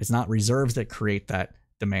trade, it's not reserves that create that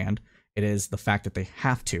demand. It is the fact that they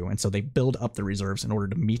have to, and so they build up the reserves in order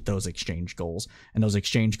to meet those exchange goals, and those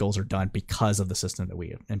exchange goals are done because of the system that we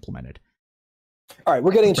have implemented. All right,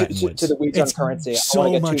 we're getting to the weeds on currency.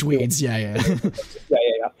 So much weeds, yeah.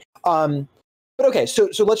 But okay, so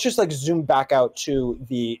let's just like zoom back out to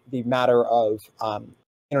the matter of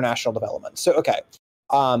international development. So okay,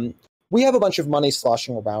 we have a bunch of money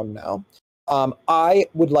sloshing around now. I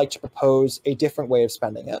would like to propose a different way of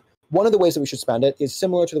spending it. One of the ways that we should spend it is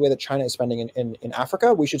similar to the way that China is spending in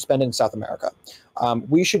Africa. We should spend it in South America.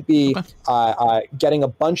 We should be getting a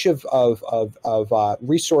bunch of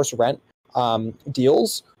resource rent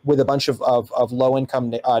deals with a bunch of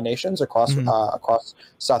low-income nations across across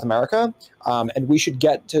South America, and we should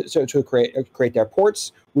get to create their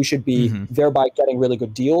ports. We should be thereby getting really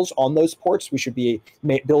good deals on those ports. We should be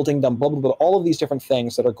building them, blah, blah, blah, all of these different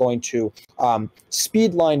things that are going to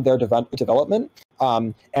speedline their development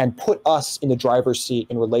and put us in the driver's seat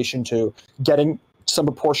in relation to getting some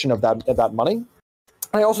proportion of that money.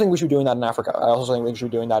 I also think we should be doing that in Africa. I also think we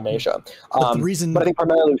should be doing that in Asia. But I think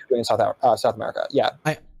primarily we should be doing South America. Yeah.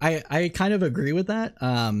 I kind of agree with that.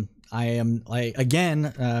 I am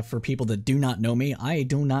for people that do not know me, I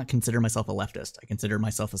do not consider myself a leftist. I consider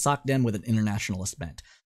myself a sock den with an internationalist bent.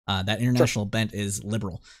 That international bent is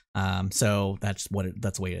liberal. So that's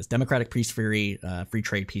the way it is. Democratic peace theory, free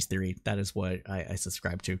trade peace theory. That is what I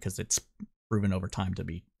subscribe to because it's proven over time to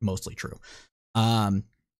be mostly true.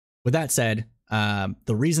 With that said,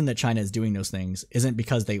 the reason that China is doing those things isn't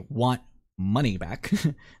because they want money back.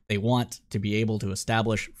 They want to be able to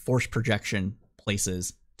establish force projection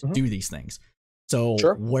places to do these things. So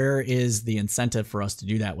where is the incentive for us to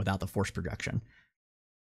do that without the force projection?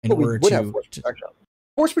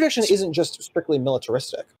 Force projection isn't just strictly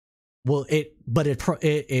militaristic. Well,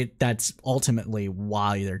 that's ultimately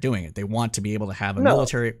why they're doing it. They want to be able to have a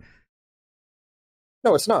military.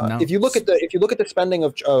 No, it's not. No. If you look at the spending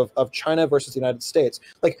of China versus the United States,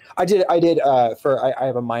 like I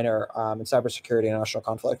have a minor in cybersecurity and national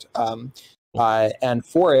conflict, and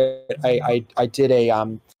for it I did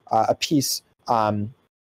a piece on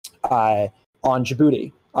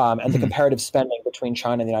Djibouti and the comparative spending between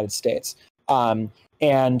China and the United States.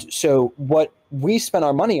 And so what we spent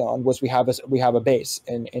our money on was we have a base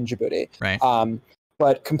in Djibouti. Right.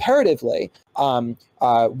 But comparatively,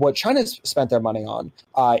 what China's spent their money on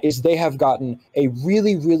is they have gotten a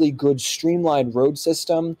really, really good streamlined road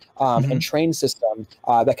system and train system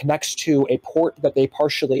that connects to a port that they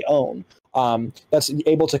partially own. That's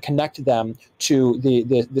able to connect them to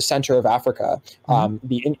the center of Africa,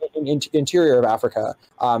 the interior of Africa,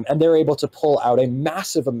 and they're able to pull out a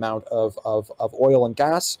massive amount of oil and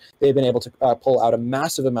gas. They've been able to pull out a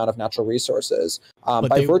massive amount of natural resources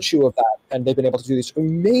by virtue of that, and they've been able to do these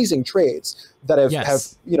amazing trades that have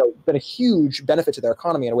been a huge benefit to their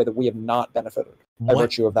economy in a way that we have not benefited by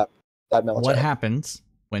virtue of that military. What happens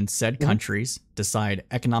when said countries decide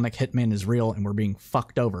economic hitman is real and we're being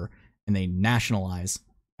fucked over? And they nationalize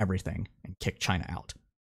everything and kick China out.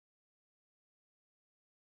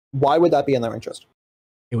 Why would that be in their interest?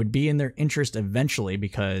 It would be in their interest eventually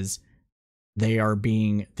because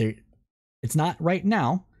it's not right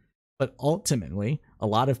now, but ultimately a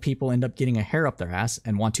lot of people end up getting a hair up their ass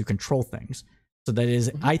and want to control things. So that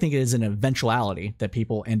is, I think it is an eventuality that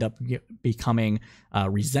people end up becoming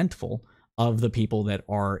resentful of the people that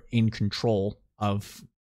are in control of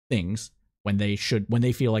things when they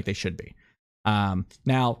feel like they should be.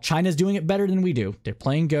 Now China's doing it better than we do. They're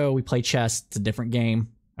playing Go. We play chess. It's a different game.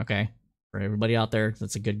 Okay. For everybody out there,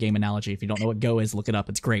 that's a good game analogy. If you don't know what Go is, look it up.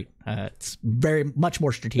 It's great. It's very much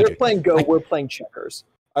more strategic. They're playing Go. We're playing checkers.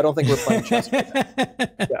 I don't think we're playing chess.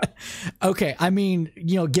 Yeah. Okay. I mean,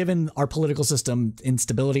 given our political system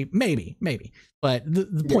instability, maybe, but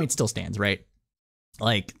the point still stands, right?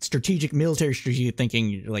 Like military strategic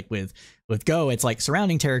thinking, like with Go, it's like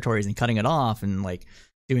surrounding territories and cutting it off and like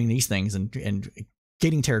doing these things and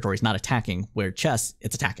getting territories, not attacking. Where chess,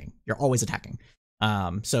 it's attacking. You're always attacking.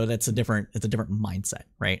 So it's a different mindset,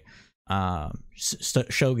 right?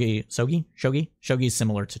 Shogi is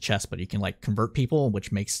similar to chess, but you can like convert people,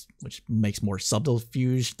 which makes more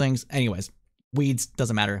subterfuge things. Anyways, weeds,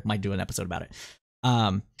 doesn't matter. Might do an episode about it.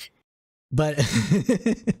 But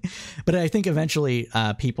but I think eventually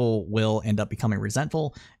people will end up becoming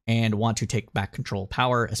resentful and want to take back control of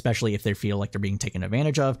power, especially if they feel like they're being taken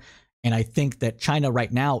advantage of. And I think that China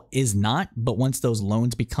right now is not, but once those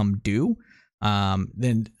loans become due,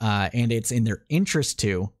 then and it's in their interest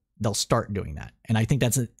to, they'll start doing that. And I think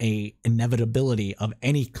that's a inevitability of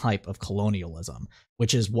any type of colonialism,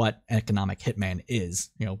 which is what economic hitman is,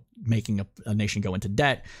 making a nation go into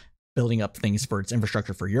debt, building up things for its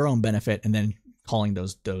infrastructure for your own benefit, and then calling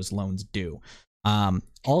those loans due.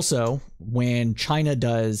 Also, when China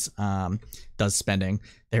does spending,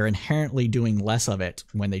 they're inherently doing less of it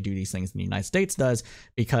when they do these things than the United States does,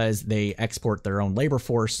 because they export their own labor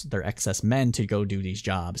force, their excess men, to go do these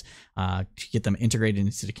jobs, to get them integrated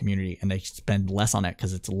into the community, and they spend less on it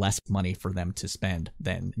because it's less money for them to spend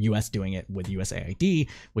than U.S. doing it with USAID,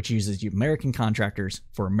 which uses American contractors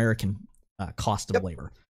for American cost of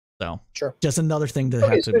labor. So sure, just another thing to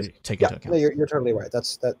have to take into account. No, you're totally right.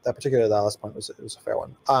 That particular last point was a fair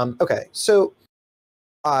one. Okay, so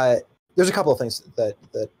there's a couple of things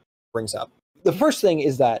that brings up. The first thing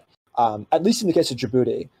is that at least in the case of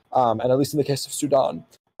Djibouti, and at least in the case of Sudan,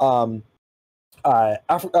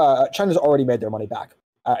 China's already made their money back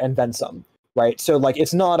and then some, right? So like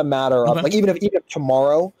it's not a matter of like even if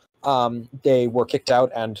tomorrow they were kicked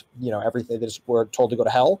out and everything, they just were told to go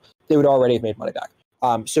to hell, they would already have made money back.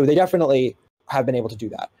 So they definitely have been able to do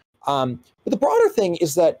that. But the broader thing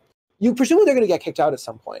is that you presumably they're going to get kicked out at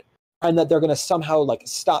some point, and that they're going to somehow like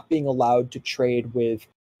stop being allowed to trade with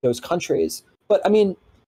those countries. But I mean,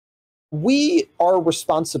 we are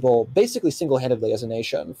responsible basically single-handedly as a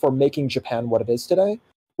nation for making Japan what it is today.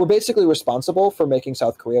 We're basically responsible for making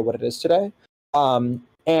South Korea what it is today.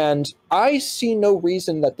 And I see no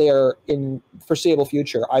reason that they are in foreseeable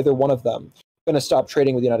future, either one of them, going to stop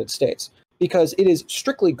trading with the United States, because it is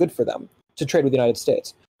strictly good for them to trade with the United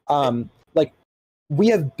States. Like we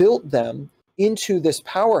have built them into this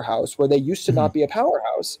powerhouse where they used to not be a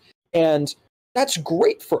powerhouse, and that's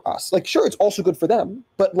great for us. Like, sure, it's also good for them,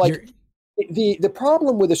 but like the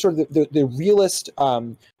problem with the sort of the realist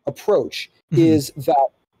approach is that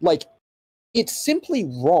like it's simply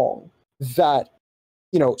wrong that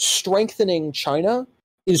strengthening China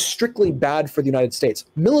is strictly bad for the United States.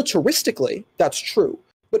 Militaristically, that's true.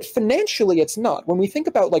 But financially, it's not. When we think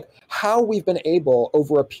about like how we've been able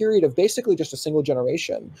over a period of basically just a single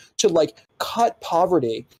generation to like cut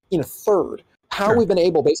poverty in a third, how we've been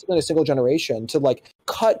able basically in a single generation to like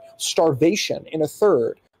cut starvation in a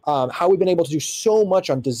third, how we've been able to do so much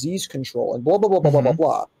on disease control and blah, blah, blah, blah, blah, blah,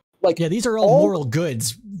 blah. Like, yeah, these are all moral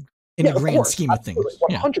goods in the grand scheme of things.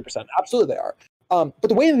 100%. Absolutely they are. But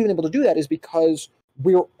the way we've been able to do that is because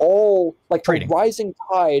we're all like trading. A rising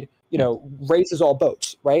tide, raises all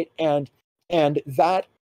boats, right? And that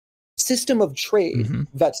system of trade,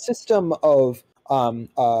 that system of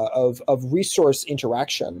resource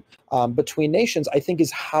interaction between nations, I think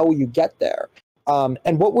is how you get there.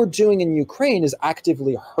 And what we're doing in Ukraine is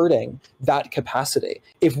actively hurting that capacity.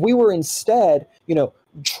 If we were instead,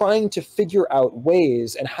 trying to figure out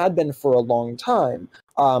ways, and had been for a long time,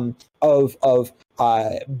 of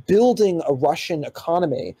building a Russian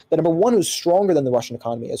economy that, number one, was stronger than the Russian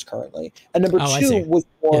economy is currently, and number two, was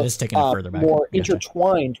more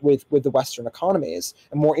intertwined with the Western economies,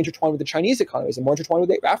 and more intertwined with the Chinese economies, and more intertwined with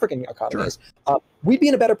the African economies. We'd be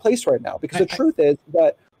in a better place right now, because the truth is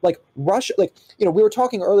that like Russia, like we were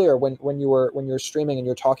talking earlier when you were streaming, and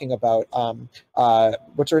you're talking about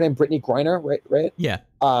what's her name, Brittany Griner, right? Yeah.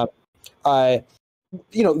 The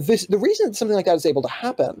reason something like that is able to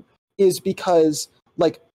happen is because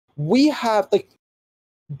like we have like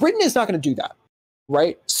Britain is not going to do that,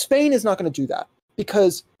 right? Spain is not going to do that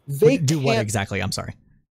because they do what exactly? I'm sorry.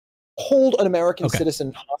 hold an American Okay.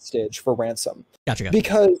 citizen hostage for ransom. Gotcha.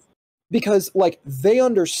 Because like they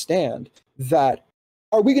understand that,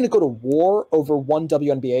 are we going to go to war over one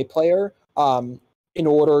WNBA player in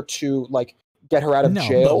order to like get her out of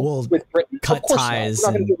jail but we'll with Britain? cut Of course ties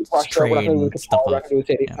not. We're not going to do it with Russia. We're not going to do it with Qatar. We're not going to do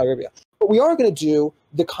it with Saudi Arabia. But we are going to do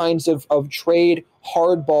the kinds of trade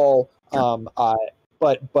hardball,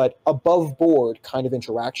 but above board kind of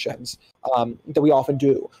interactions that we often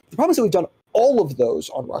do. The problem is that we've done all of those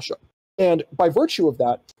on Russia, and by virtue of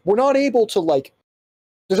that, we're not able to like.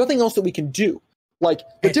 There's nothing else that we can do. Like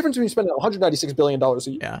the difference between spending $196 billion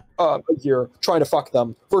a year trying to fuck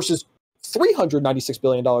them versus $396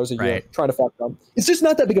 billion a year trying to fuck them, it's just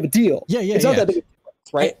not that big of a deal. It's not that big of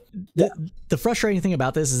a difference, right? The frustrating thing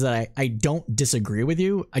about this is that I don't disagree with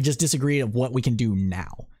you. I just disagree of what we can do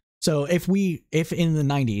now. So if in the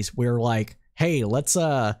 90s we're like, hey, let's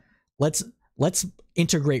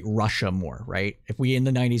integrate Russia more, right? If we in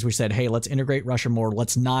the 90s we said, hey, let's integrate Russia more,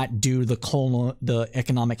 let's not do the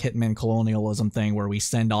economic hitman colonialism thing where we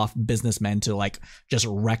send off businessmen to like just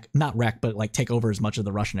not wreck, but like take over as much of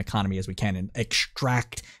the Russian economy as we can and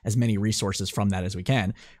extract as many resources from that as we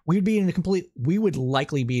can, we would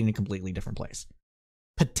likely be in a completely different place.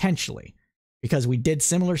 Potentially. Because we did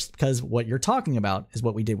similar, because what you're talking about is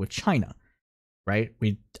what we did with China. Right,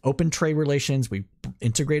 we opened trade relations. We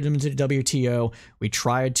integrated them into the WTO. We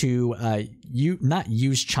tried to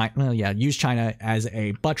use China as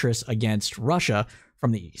a buttress against Russia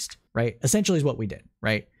from the east. Right, essentially is what we did.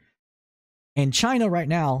 Right, and China right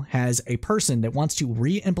now has a person that wants to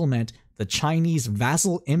re-implement the Chinese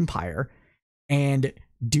vassal empire and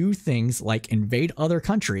do things like invade other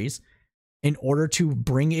countries in order to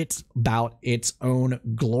bring it about its own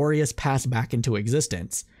glorious past back into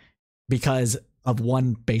existence. Because of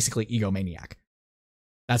one basically egomaniac.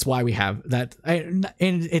 That's why we have that. And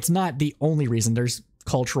it's not the only reason. There's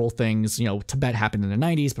cultural things, Tibet happened in the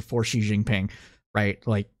 90s before Xi Jinping, right?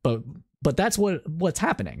 Like, but that's what's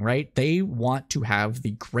happening, right? They want to have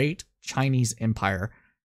the great Chinese empire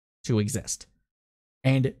to exist.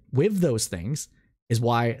 And with those things is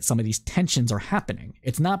why some of these tensions are happening.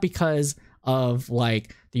 It's not because of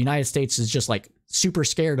like the United States is just like super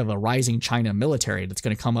scared of a rising China military that's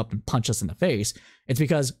going to come up and punch us in the face. It's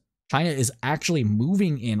because China is actually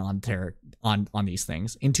moving in on these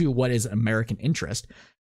things into what is American interest,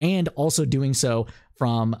 and also doing so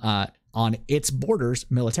from on its borders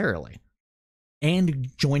militarily, and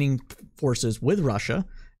joining forces with Russia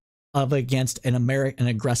against an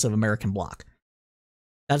aggressive American bloc.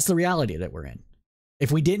 That's the reality that we're in.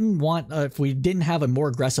 If we didn't have a more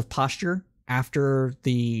aggressive posture after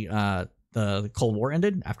the Cold War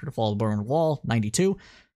ended, after the fall of the Berlin Wall, 92,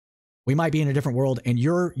 we might be in a different world, and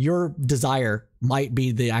your desire might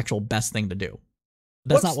be the actual best thing to do.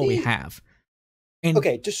 That's not what we have. And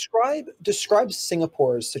okay, describe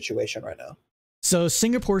Singapore's situation right now. So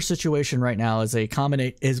Singapore's situation right now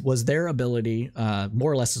is was their ability,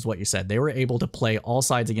 more or less is what you said. They were able to play all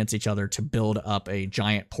sides against each other to build up a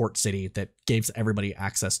giant port city that gives everybody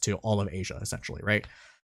access to all of Asia, essentially, right?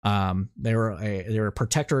 They were a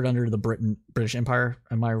protectorate under the British Empire.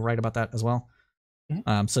 Am I right about that as well?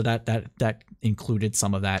 Mm-hmm. So that included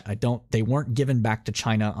some of that. They weren't given back to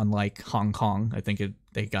China, unlike Hong Kong. I think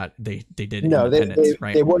they did. No,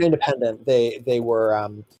 right? They weren't independent. They were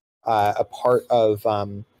a part of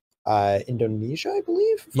Indonesia, I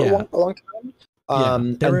believe, for a long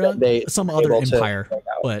time. They were some other empire,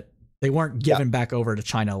 but they weren't given back over to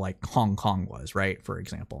China like Hong Kong was, right? For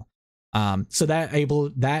example. So that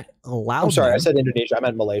allowed. I'm sorry, them. I said Indonesia. I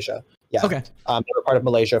meant Malaysia. Yeah. Okay. They were part of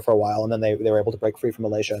Malaysia for a while, and then they were able to break free from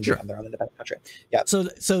Malaysia and become their own independent country. Yeah.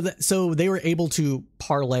 So they were able to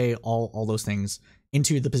parlay all those things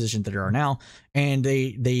into the position that they are now, and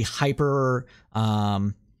they hyper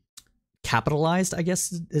capitalized, I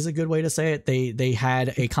guess is a good way to say it. They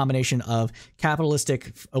had a combination of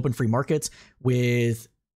capitalistic open free markets with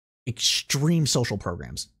extreme social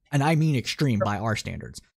programs, and I mean extreme by our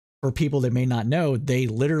standards. For people that may not know, they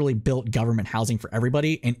literally built government housing for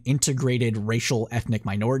everybody and integrated racial ethnic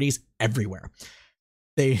minorities everywhere.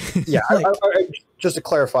 Just to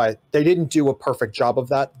clarify, they didn't do a perfect job of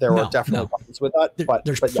that. There were definitely problems with that.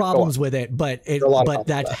 There's problems with it, but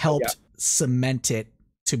that helped cement it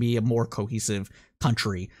to be a more cohesive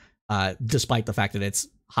country, despite the fact that it's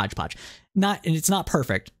hodgepodge. It's not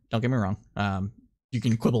perfect. Don't get me wrong. You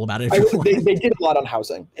can quibble about it. They did a lot on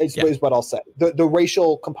housing, is what I'll say. The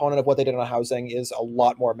racial component of what they did on housing is a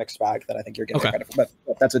lot more mixed bag than I think you're getting credit for.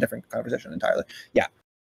 But that's a different conversation entirely. Yeah.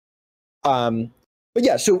 But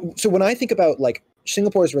yeah, so when I think about like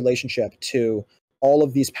Singapore's relationship to all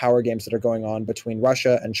of these power games that are going on between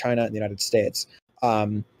Russia and China and the United States,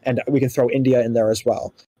 and we can throw India in there as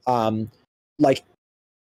well. Like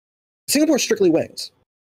Singapore strictly wins.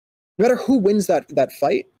 No matter who wins that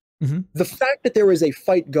fight, the fact that there is a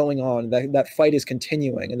fight going on, that fight is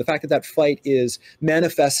continuing, and the fact that that fight is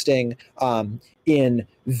manifesting in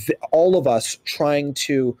all of us trying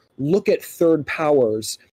to look at third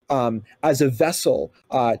powers as a vessel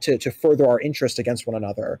to further our interest against one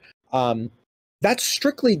another, that's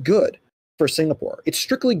strictly good for Singapore. It's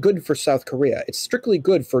strictly good for South Korea. It's strictly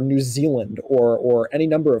good for New Zealand or any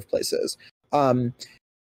number of places. And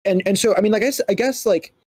so, I mean, like, I guess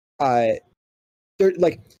like, there,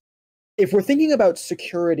 like, if we're thinking about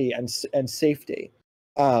security and safety,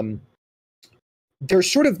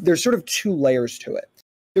 there's sort of two layers to it.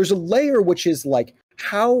 There's a layer which is like,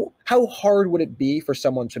 how hard would it be for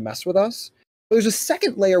someone to mess with us? But there's a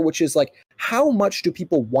second layer which is like, how much do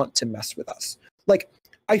people want to mess with us? Like,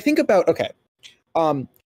 I think about, okay,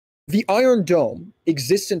 the Iron Dome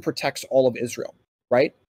exists and protects all of Israel,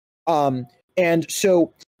 right? And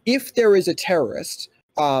so if there is a terrorist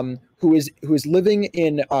who is living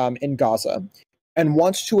in Gaza and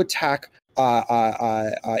wants to attack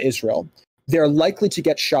Israel, they're likely to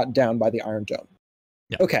get shot down by the Iron Dome.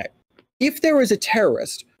 Yeah. Okay, if there is a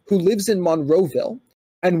terrorist who lives in Monroeville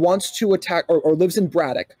and wants to attack, or lives in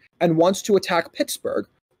Braddock and wants to attack Pittsburgh,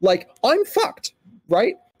 like, I'm fucked,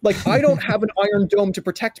 right? Like, I don't have an Iron Dome to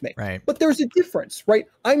protect me. Right. But there's a difference, right?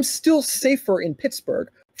 I'm still safer in Pittsburgh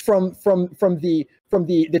from the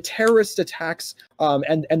terrorist attacks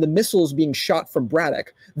and the missiles being shot from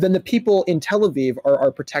Braddock than the people in Tel Aviv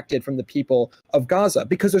are protected from the people of Gaza,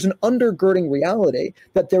 because there's an undergirding reality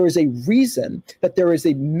that there is a reason, that there is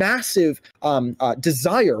a massive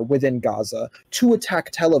desire within Gaza to attack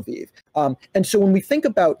Tel Aviv. And so when we think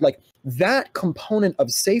about like that component of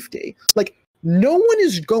safety, like, no one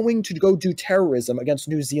is going to go do terrorism against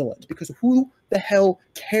New Zealand, because who the hell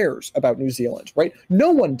cares about New Zealand, right?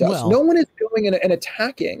 No one does. Well, no one is going and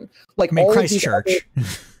attacking like all Christchurch. of these other...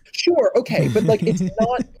 Sure, okay, but like it's not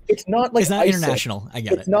like it's not ISIS. international. I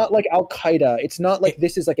get it. It's not like Al Qaeda. It's not like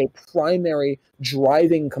this is like a primary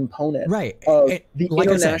driving component of the like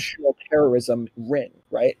international terrorism ring,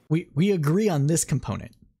 right? We agree on this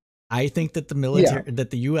component. I think that the military,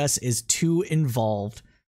 that the U.S. is too involved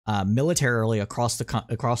militarily across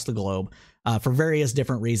the globe for various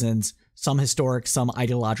different reasons. Some historic, some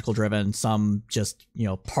ideological driven, some just,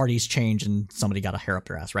 parties change and somebody got a hair up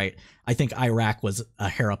their ass, right? I think Iraq was a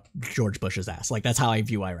hair up George Bush's ass. Like, that's how I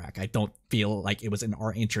view Iraq. I don't feel like it was in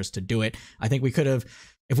our interest to do it. I think we could have,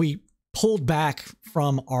 if we pulled back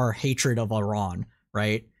from our hatred of Iran,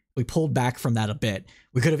 right? We pulled back from that a bit.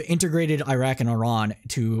 We could have integrated Iraq and Iran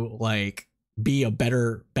to like be a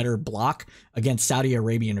better block against Saudi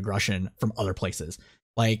Arabian aggression from other places.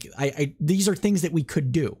 Like, these are things that we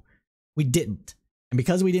could do. We didn't. And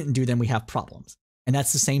because we didn't do them, we have problems. And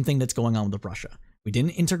that's the same thing that's going on with Russia. We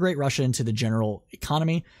didn't integrate Russia into the general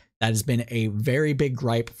economy. That has been a very big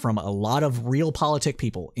gripe from a lot of realpolitik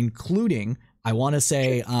people, including, I want to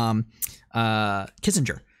say,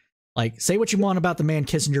 Kissinger. Like, say what you want about the man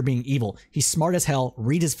Kissinger being evil. He's smart as hell.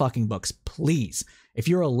 Read his fucking books, please. If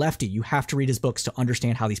you're a lefty, you have to read his books to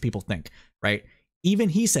understand how these people think, right? Even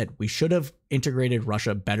he said we should have integrated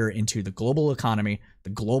Russia better into the global economy,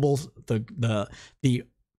 the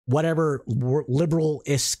whatever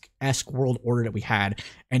liberal-esque world order that we had,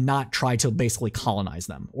 and not try to basically colonize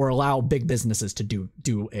them or allow big businesses to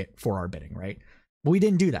do it for our bidding, right? But we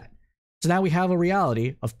didn't do that. So now we have a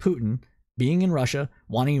reality of Putin being in Russia,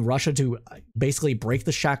 wanting Russia to basically break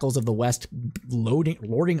the shackles of the West,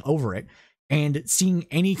 lording over it, and seeing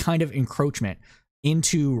any kind of encroachment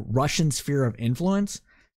into Russian sphere of influence,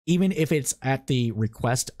 even if it's at the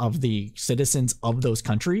request of the citizens of those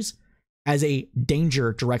countries, as a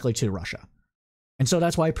danger directly to Russia. And so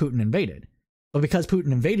that's why Putin invaded. But because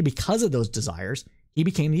Putin invaded because of those desires, he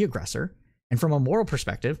became the aggressor. And from a moral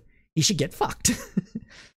perspective, he should get fucked.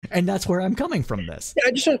 And that's where I'm coming from this. Yeah,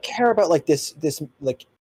 I just don't care about like this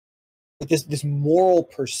moral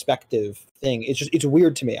perspective thing. It's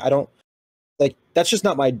weird to me. I don't like, that's just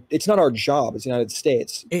not it's not our job as the United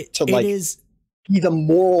States to be the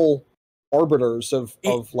moral arbiters of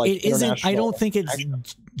like it isn't. I don't think it's action.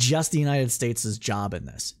 Just the United States' job in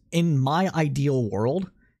this. In my ideal world,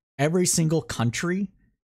 every single country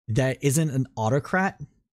that isn't an autocrat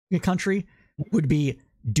country would be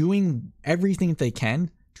doing everything they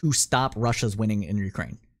can to stop Russia's winning in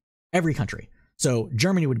Ukraine. Every country. So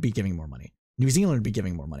Germany would be giving more money. New Zealand would be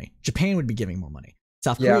giving more money. Japan would be giving more money.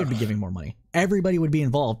 South Korea would be giving more money. Everybody would be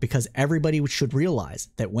involved, because everybody should realize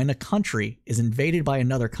that when a country is invaded by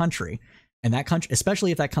another country, and that country,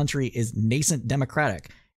 especially if that country is nascent democratic,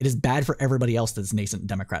 It is bad for everybody else that's nascent and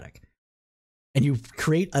democratic. And you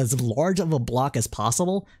create as large of a block as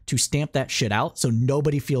possible to stamp that shit out so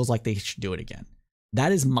nobody feels like they should do it again.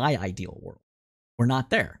 That is my ideal world. We're not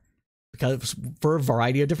there because for a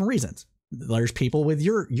variety of different reasons. There's people with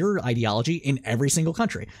your ideology in every single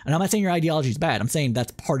country. And I'm not saying your ideology is bad. I'm saying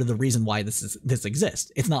that's part of the reason why this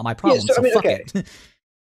exists. It's not my problem. Yeah, so fuck it.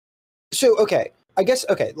 So, okay. I guess,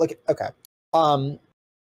 okay.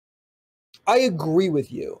 I agree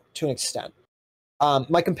with you to an extent.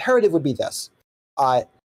 My comparative would be this.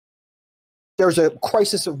 There's a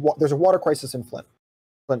water crisis in Flint,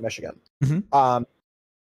 Michigan. Mm-hmm.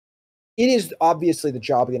 It is obviously the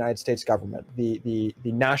job of the United States government, the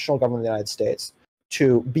national government of the United States,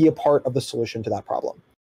 to be a part of the solution to that problem.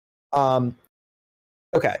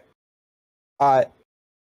 Okay.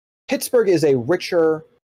 Pittsburgh is a richer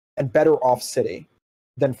and better off city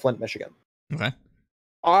than Flint, Michigan. Okay.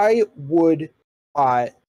 I would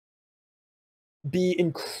be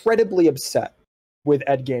incredibly upset with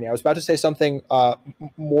Ed Gainey. I was about to say something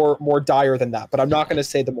more dire than that, but I'm not going to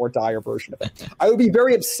say the more dire version of it. I would be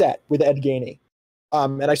very upset with Ed Gainey,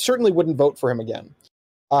 and I certainly wouldn't vote for him again.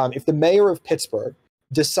 If the mayor of Pittsburgh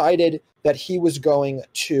decided that he was going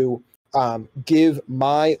to give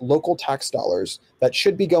my local tax dollars that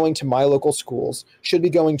should be going to my local schools, should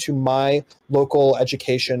be going to my local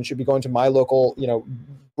education, should be going to my local,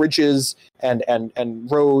 bridges and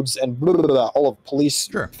roads and blah, blah, blah, all of police,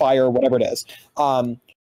 sure, fire, whatever it is.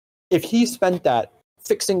 If he spent that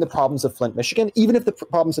fixing the problems of Flint, Michigan, even if the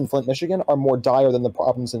problems in Flint, Michigan are more dire than the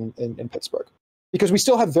problems in Pittsburgh, because we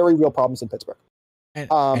still have very real problems in Pittsburgh.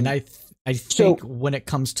 And I think when it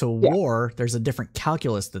comes to war, there's a different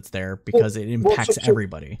calculus that's there because it impacts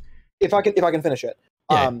everybody. If I can finish it.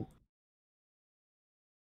 Yeah.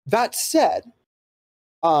 That said,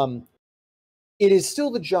 it is still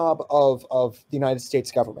the job of the United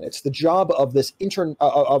States government. It's the job of this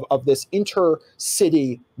intercity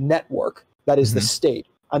network that is the state,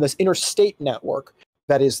 and this interstate network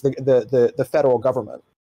that is the federal government,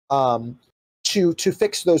 to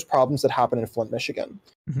fix those problems that happen in Flint, Michigan.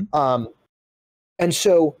 And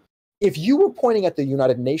so, if you were pointing at the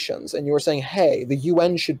United Nations and you were saying, "Hey, the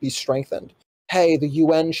UN should be strengthened. Hey, the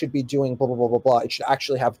UN should be doing blah blah blah blah blah. It should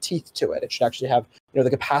actually have teeth to it. It should actually have the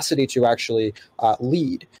capacity to actually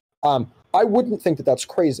lead." I wouldn't think that that's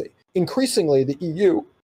crazy. Increasingly, the EU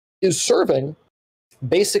is serving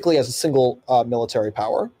basically as a single military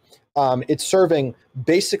power. It's serving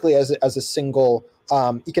basically as a single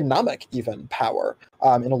economic even power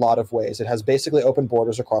in a lot of ways. It has basically open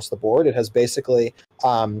borders across the board. It has basically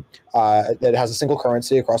it has a single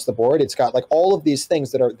currency across the board. It's got like all of these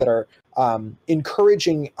things that are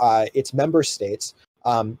encouraging its member states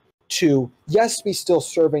to, yes, be still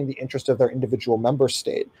serving the interest of their individual member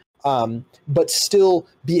state, but still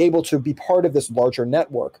be able to be part of this larger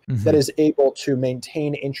network that is able to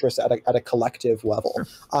maintain interests at a collective level.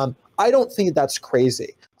 I don't think that's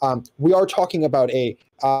crazy. We are talking about a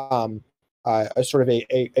sort of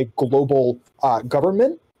a global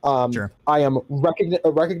government. Sure. I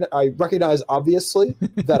recognize obviously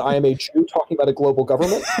that I am a Jew talking about a global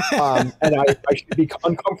government, and I should be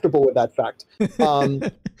uncomfortable with that fact.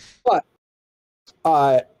 But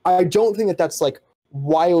I don't think that that's like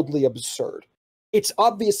wildly absurd. It's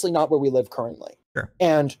obviously not where we live currently. Sure.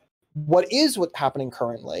 And what's happening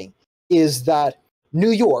currently is that New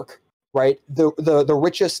York, right, the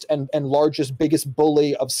richest and largest, biggest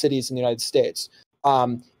bully of cities in the United States,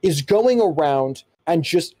 is going around and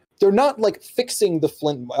they're not like fixing the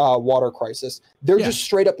Flint water crisis. They're just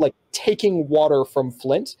straight up like taking water from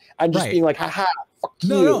Flint and just being like, haha, fuck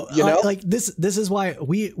you. Like this is why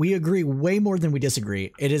we agree way more than we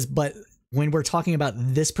disagree. It is, but when we're talking about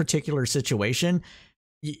this particular situation,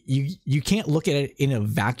 you can't look at it in a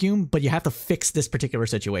vacuum, but you have to fix this particular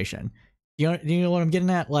situation. You know what I'm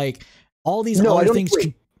getting at? Like all these other things.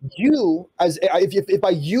 You, if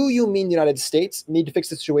by you mean the United States need to fix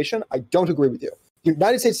the situation, I don't agree with you. The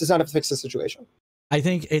United States does not have to fix the situation. I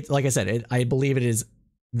think it, like I said, I believe it is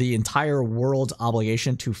the entire world's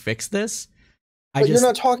obligation to fix this. But you're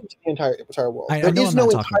not talking to the entire world. There is no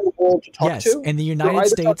entire world to talk to. And the United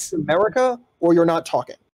States, America, or you're not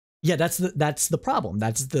talking. Yeah, that's the problem.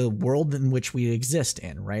 That's the world in which we exist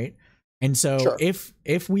in, right? And so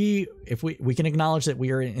if we can acknowledge that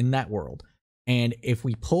we are in that world, and if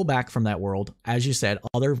we pull back from that world, as you said,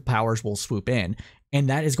 other powers will swoop in, and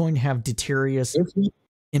that is going to have deleterious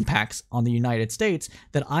impacts on the United States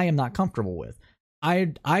that I am not comfortable with.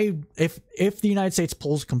 If the United States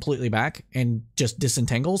pulls completely back and just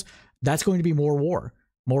disentangles, that's going to be more war.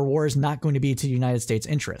 More war is not going to be to the United States'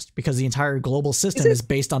 interest because the entire global system is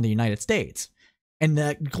based on the United States. And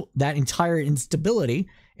that entire instability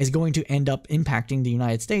is going to end up impacting the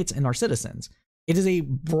United States and our citizens. It is a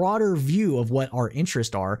broader view of what our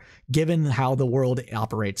interests are, given how the world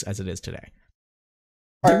operates as it is today.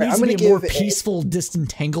 There needs to be a more peaceful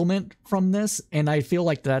disentanglement from this, and I feel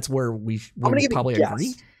like that's where we probably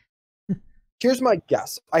agree. Here's my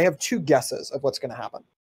guess. I have two guesses of what's going to happen.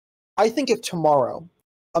 I think if tomorrow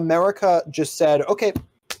America just said, okay,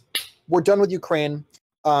 we're done with Ukraine,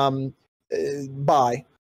 bye,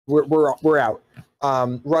 we're out.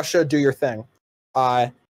 Russia, do your thing.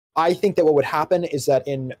 I think that what would happen is that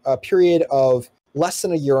in a period of less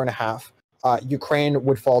than a year and a half, Ukraine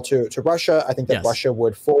would fall to Russia. I think that Russia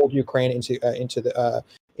would fold Ukraine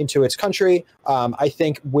into its country. I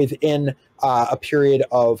think within a period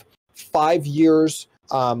of 5 years,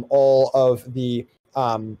 all of the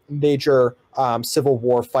major civil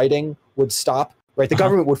war fighting would stop. Right, the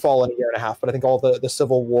government would fall in a year and a half, but I think all the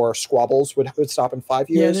civil war squabbles would stop in 5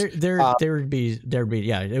 years. Yeah, there would be it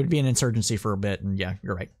would be an insurgency for a bit, and yeah,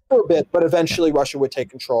 you're right. For a bit, but eventually Russia would take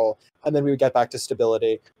control, and then we would get back to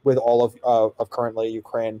stability with all of currently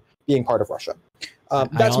Ukraine being part of Russia.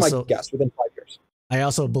 That's my guess. Within 5 years, I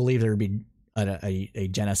also believe there would be a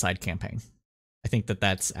genocide campaign. I think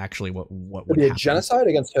that's actually what would be happen. A genocide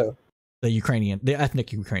against who? The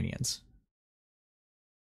ethnic Ukrainians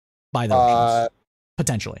by the Russians.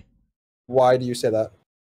 Potentially. Why do you say that?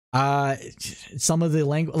 Some of the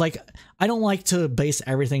language, like, I don't like to base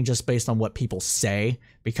everything just based on what people say,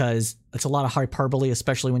 because it's a lot of hyperbole,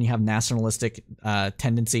 especially when you have nationalistic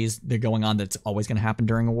tendencies that are going on. That's always going to happen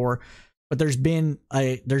during a war. But there's been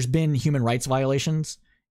human rights violations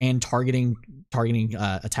and targeting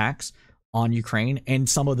attacks on Ukraine, and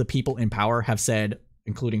some of the people in power have said,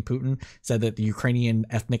 including Putin, said that the Ukrainian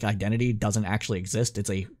ethnic identity doesn't actually exist. It's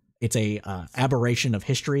a aberration of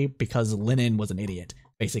history because Lenin was an idiot,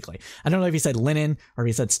 basically. I don't know if he said Lenin or if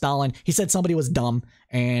he said Stalin. He said somebody was dumb,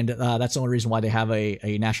 and that's the only reason why they have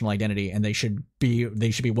a national identity, and they should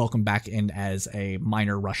be welcomed back in as a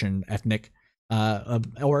minor Russian ethnic,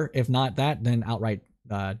 or if not that, then outright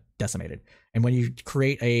decimated. And when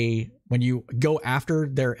you go after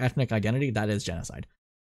their ethnic identity, that is genocide.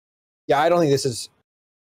 Yeah, I don't think this is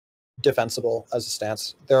defensible as a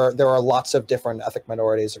stance. There are lots of different ethnic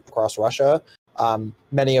minorities across Russia.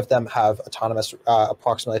 Many of them have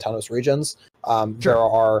approximately autonomous regions. Sure. There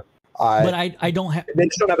are, but I don't have. They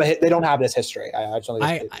don't have this history. I just don't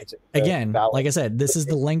think again, like I said, this is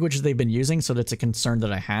the language they've been using, so that's a concern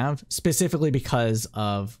that I have, specifically because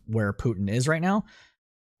of where Putin is right now.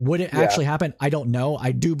 Would it actually happen? I don't know.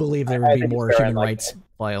 I do believe there would be more human rights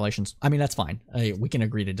violations. I mean, that's fine. We can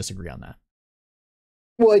agree to disagree on that.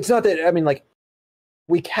 Well, it's not that, I mean, like,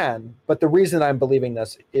 we can, but the reason I'm believing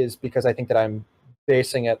this is because I think that I'm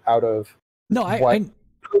basing it out of what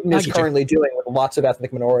Putin is currently doing with lots of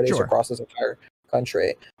ethnic minorities across this entire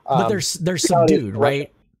country. But they're subdued,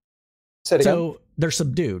 right? So they're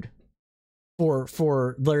subdued. They're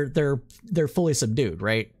fully subdued,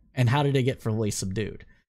 right? And how did they get fully subdued?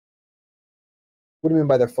 What do you mean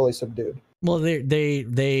by they're fully subdued? Well,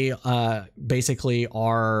 they basically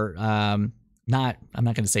are I'm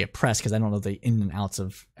not going to say oppressed, because I don't know the in and outs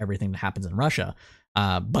of everything that happens in Russia.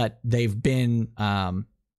 But they haven't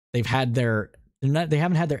had their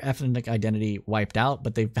ethnic identity wiped out,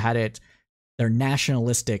 but they've had their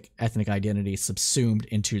nationalistic ethnic identity subsumed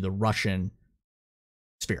into the Russian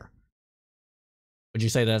sphere. Would you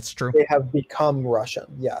say that's true? They have become Russian,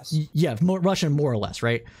 yes. Yeah, Russian more or less,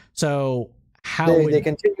 right? So how they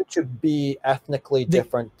continue to be ethnically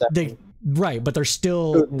different than right, but they're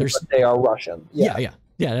still but they are Russian. Yeah.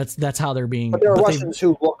 That's how they're being. But there are Russians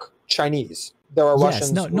who look Chinese. There are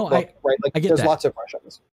Russians. I get there's that. lots of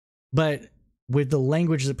Russians. But with the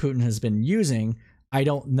language that Putin has been using, I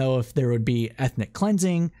don't know if there would be ethnic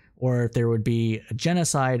cleansing or if there would be a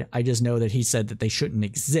genocide. I just know that he said that they shouldn't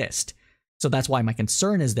exist. So that's why my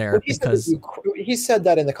concern is there, because he said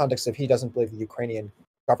that in the context of he doesn't believe the Ukrainian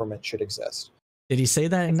government should exist. Did he say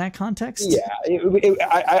that in that context? Yeah,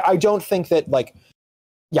 I don't think that, like,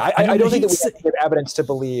 I don't think that we have good evidence to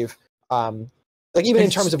believe, like, even in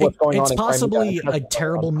terms of what's going on. It's possibly a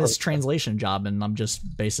terrible mistranslation job, and I'm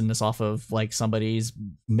just basing this off of like somebody's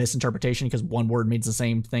misinterpretation because one word means the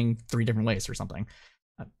same thing 3 different ways or something.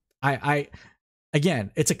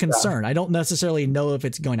 Again, it's a concern. I don't necessarily know if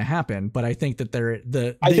it's going to happen, but I think that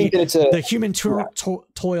the human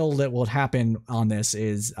toil that will happen on this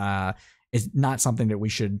is not something that we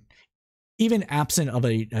should, even absent of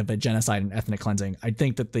a genocide and ethnic cleansing. I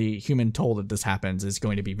think that the human toll that this happens is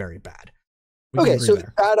going to be very bad. Okay, so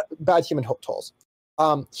bad human tolls.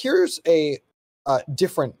 Here's a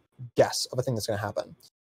different guess of a thing that's going to happen.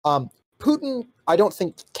 Putin, I don't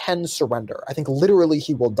think can surrender. I think literally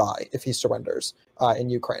he will die if he surrenders in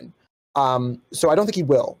Ukraine. So I don't think he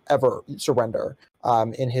will ever surrender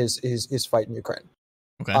in his fight in Ukraine.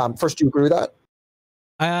 Okay. First, do you agree with that?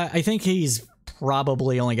 I think he's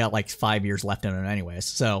probably only got like 5 years left in it anyways.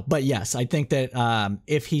 So, but yes, I think that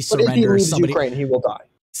if he surrenders, somebody Ukraine, he will die.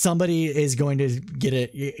 Somebody is going to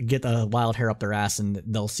get the wild hair up their ass, and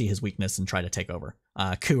they'll see his weakness and try to take over.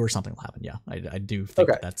 Coup or something will happen. Yeah, I do think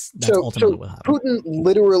that's ultimately what will happen. Putin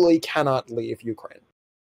literally cannot leave Ukraine.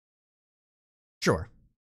 Sure.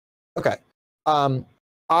 Okay.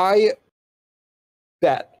 I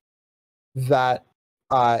bet that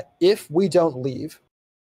if we don't leave,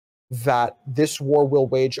 that this war will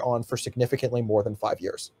wage on for significantly more than 5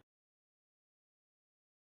 years.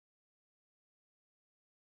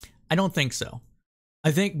 I don't think so.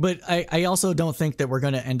 But I also don't think that we're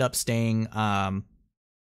going to end up staying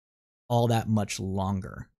all that much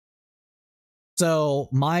longer. So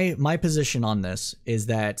my position on this is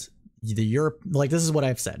that this is what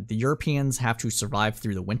I've said. The Europeans have to survive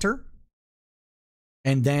through the winter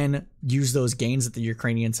and then use those gains that the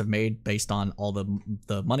Ukrainians have made based on all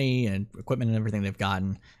the money and equipment and everything they've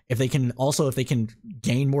gotten. If they can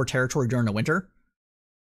gain more territory during the winter,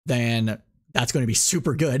 then that's going to be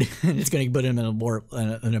super good, and it's going to put them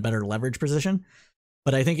in a better leverage position.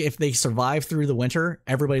 But I think if they survive through the winter,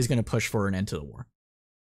 everybody's going to push for an end to the war,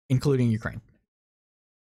 including Ukraine.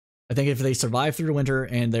 I think if they survive through the winter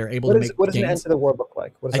and they're able to make what does gains, an end to the war look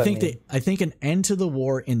like? What does that mean? I think an end to the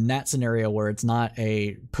war in that scenario where it's not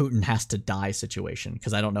a Putin has to die situation,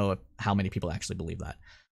 because I don't know how many people actually believe that.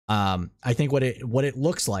 I think what it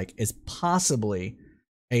looks like is possibly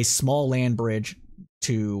a small land bridge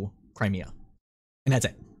to Crimea, and that's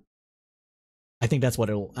it. I think that's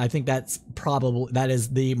that is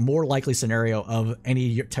the more likely scenario of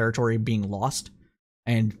any territory being lost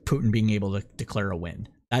and Putin being able to declare a win.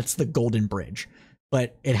 That's the golden bridge,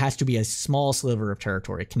 but it has to be a small sliver of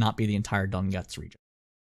territory. It cannot be the entire Donetsk region.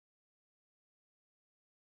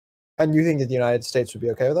 And you think that the United States would be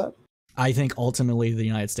okay with that? I think ultimately the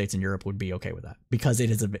United States and Europe would be okay with that, because it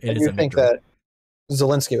is a you think that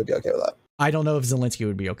Zelensky would be okay with that? I don't know if Zelensky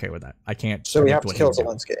would be okay with that. I can't. So we have to kill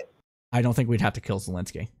Zelensky. I don't think we'd have to kill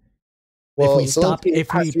Zelensky. Well, if we has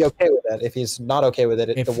to be okay with it. If he's not okay with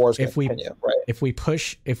it, the war's going to continue, right? If we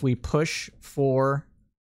push for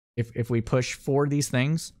these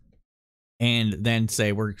things, and then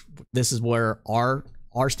say this is where our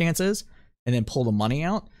stance is, and then pull the money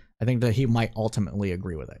out, I think that he might ultimately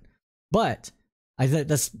agree with it. But I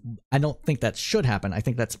don't think that should happen. I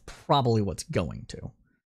think that's probably what's going to,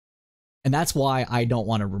 and that's why I don't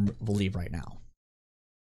want to leave right now,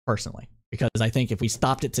 personally, because I think if we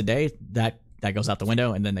stopped it today, that goes out the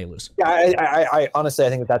window, and then they lose. Yeah, I honestly, I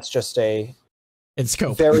think that's just it's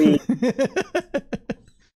cope. Very.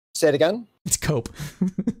 Say it again. It's cope.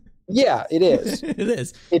 Yeah, it is. It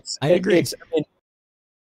is. I agree.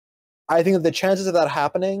 I think that the chances of that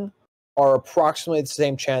happening are approximately the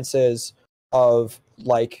same chances of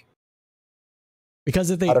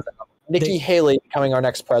because if Nikki Haley becoming our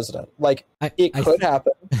next president. It could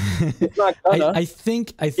happen. It's not gonna. I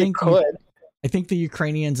think it could. I think the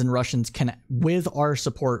Ukrainians and Russians can, with our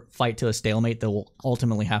support, fight to a stalemate. They will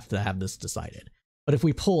ultimately have to have this decided. But if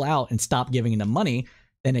we pull out and stop giving them money,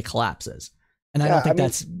 then it collapses. And I don't think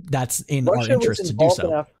that's in our interest to do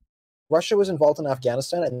so. Russia was involved in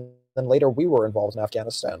Afghanistan, and then later we were involved in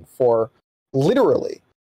Afghanistan for literally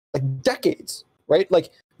decades, right? I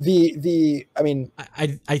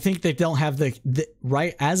think they don't have the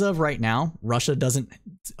right as of right now. Russia doesn't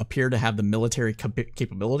appear to have the military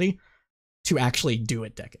capability to actually do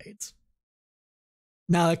it decades.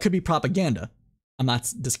 Now, it could be propaganda. I'm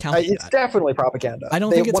not discounting that. It's definitely propaganda. I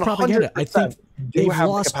don't think it's propaganda. I think they've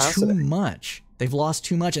lost too much. They've lost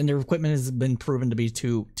too much, and their equipment has been proven to be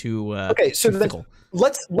too okay, so too fickle.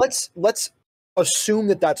 Let's assume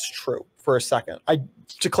that that's true for a second.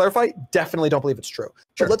 To clarify, definitely don't believe it's true.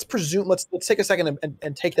 Sure. But let's take a second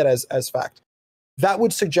and take that as fact. That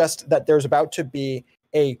would suggest that there's about to be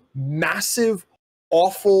a massive,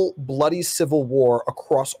 awful, bloody civil war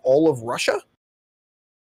across all of Russia.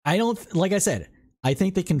 Like I said, I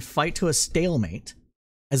think they can fight to a stalemate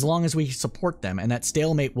as long as we support them, and that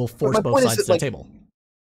stalemate will force both sides to the table.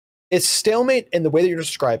 It's stalemate in the way that you're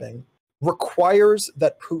describing requires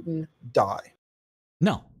that Putin die.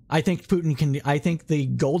 No, I think Putin can. I think the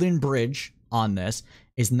golden bridge on this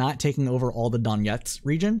is not taking over all the Donetsk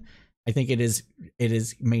region. I think it is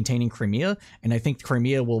maintaining Crimea, and I think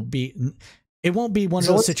Crimea will be. It won't be one of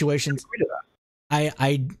those situations.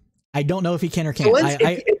 I don't know if he can or can't.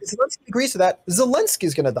 If Zelensky agrees to that,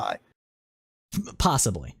 Zelensky's going to die.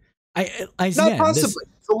 Possibly. Not possibly.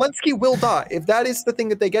 Zelensky will die. If that is the thing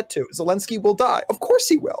that they get to, Zelensky will die. Of course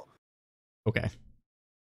he will. Okay.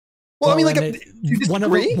 Well, I mean, like, one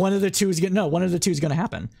of the two is going to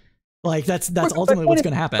happen. Like, that's ultimately what's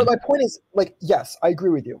going to happen. But my point is, like, yes, I agree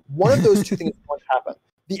with you. One of those two things is going to happen.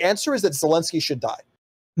 The answer is that Zelensky should die.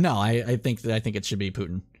 No, I think it should be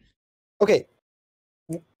Putin. Okay.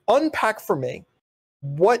 Unpack for me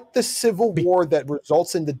what the civil war that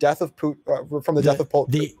results in the death of Putin, from the death of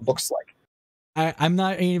Putin looks like. I'm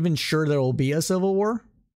not even sure there will be a civil war,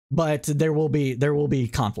 but there will be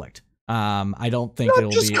conflict. I don't think it'll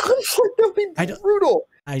be conflict. It'll be brutal.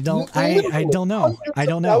 I don't know.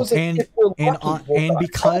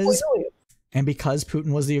 And because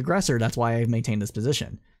Putin was the aggressor, that's why I maintained this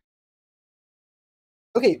position.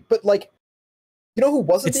 Okay, but like, you know who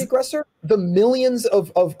wasn't the aggressor? The millions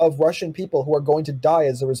of Russian people who are going to die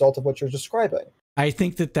as a result of what you're describing. I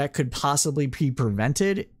think that could possibly be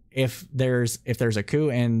prevented if there's a coup,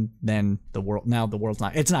 and then the world's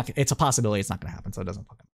not. It's a possibility. It's not going to happen. So it doesn't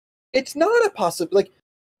fucking. It's not a possibility. Like,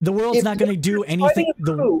 the world's not going to do anything.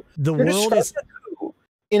 The world is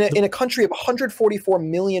in a country of 144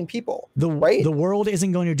 million people. Right? The world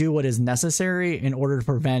isn't going to do what is necessary in order to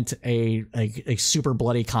prevent a super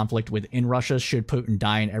bloody conflict within Russia should Putin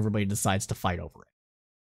die and everybody decides to fight over it.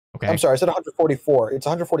 Okay. I'm sorry, I said 144. It's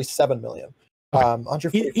 147 million. Okay.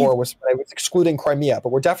 144 was excluding Crimea,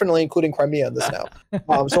 but we're definitely including Crimea in this now.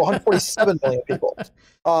 So 147 million people.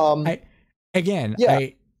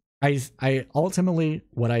 I ultimately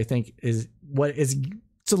what I think is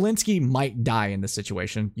Zelensky might die in this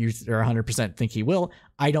situation. You are 100% think he will.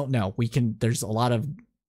 I don't know. There's a lot of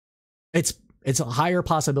it's a higher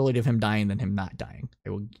possibility of him dying than him not dying.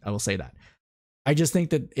 I will say that. I just think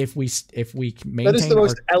that if we maintain, that is the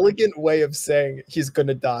most elegant way of saying he's going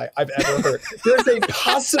to die I've ever heard. There's a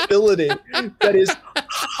possibility that is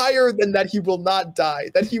higher than that he will not die.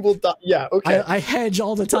 That he will die. Yeah. Okay. I hedge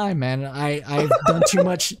all the time, man. I've done too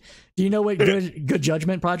much. Do you know what good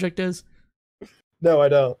judgment project is? No, I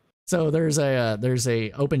don't. So there's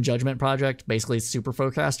a open judgment project. Basically, it's super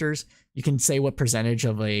forecasters. You can say what percentage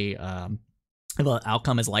of an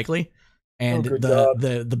outcome is likely. And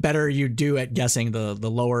the better you do at guessing, the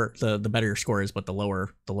lower the better your score is, but the lower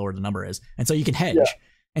the number is. And so you can hedge. Yeah.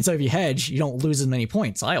 And so if you hedge, you don't lose as many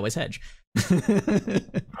points. So I always hedge.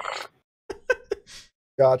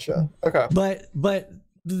 Gotcha. Okay. But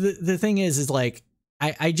the thing is like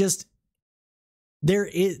I just there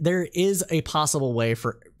is a possible way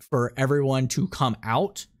for everyone to come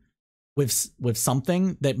out with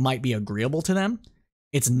something that might be agreeable to them.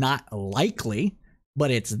 It's not likely, but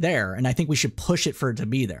it's there, and I think we should push it for it to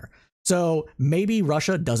be there. So maybe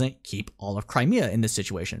Russia doesn't keep all of Crimea in this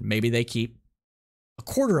situation. Maybe they keep a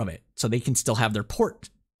quarter of it, so they can still have their port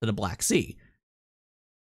to the Black Sea.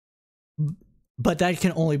 But that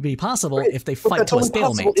can only be possible if they fight to a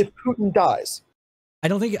stalemate. If Putin dies,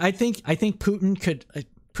 I think Putin could.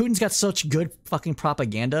 Putin's got such good fucking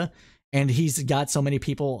propaganda. And he's got so many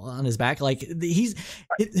people on his back. Like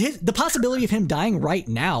the possibility of him dying right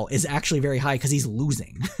now is actually very high because he's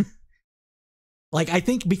losing. Like I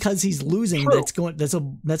think because he's losing,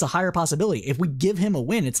 that's a higher possibility. If we give him a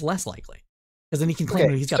win, it's less likely because then he can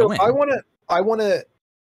claim that he's got a win. I want to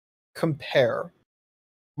compare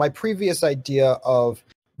my previous idea of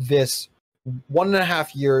this 1.5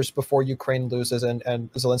 years before Ukraine loses and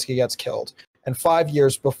Zelensky gets killed, and 5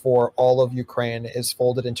 years before all of Ukraine is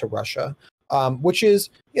folded into Russia, which is,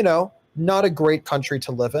 not a great country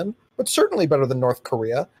to live in, but certainly better than North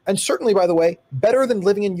Korea. And certainly, by the way, better than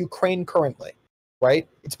living in Ukraine currently, right?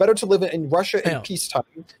 It's better to live in Russia in peacetime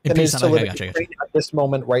than it is to live in Ukraine at this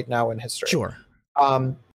moment right now in history. Sure.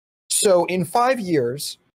 So in 5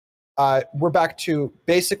 years, we're back to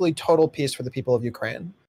basically total peace for the people of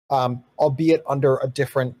Ukraine, albeit under a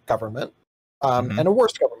different government and a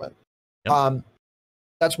worse government. Yep.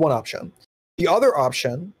 That's one option. The other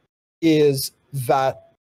option is that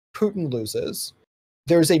Putin loses.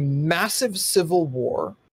 There's a massive civil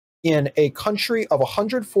war in a country of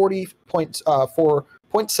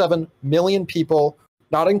 140.7 million people,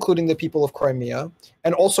 not including the people of Crimea,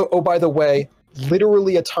 and also, oh, by the way,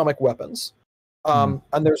 literally atomic weapons. And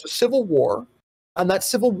there's a civil war, and that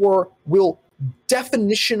civil war will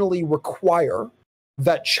definitionally require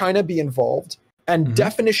that China be involved, and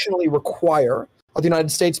definitionally require the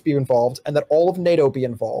United States be involved, and that all of NATO be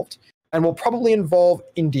involved, and will probably involve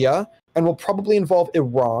India, and will probably involve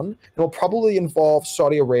Iran, and will probably involve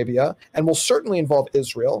Saudi Arabia, and will certainly involve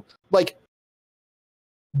Israel. Like,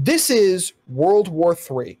 this is World War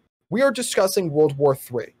III. We are discussing World War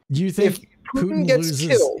III. Do you think if Putin gets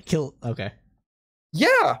killed? Okay.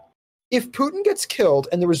 Yeah. if Putin gets killed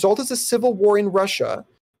and the result is a civil war in Russia,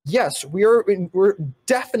 yes, we're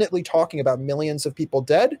definitely talking about millions of people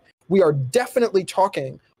dead. We are definitely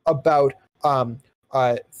talking about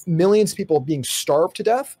millions of people being starved to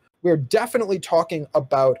death. We're definitely talking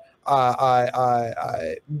about not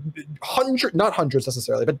hundreds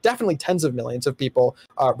necessarily, but definitely tens of millions of people,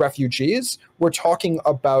 refugees. We're talking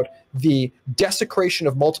about the desecration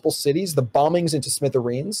of multiple cities, the bombings into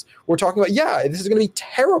smithereens. We're talking about, yeah, this is going to be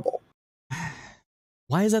terrible.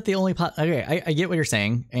 Why is that the only okay, I get what you're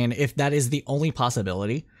saying, and if that is the only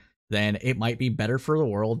possibility, then it might be better for the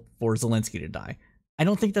world for Zelensky to die. I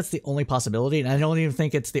don't think that's the only possibility, and I don't even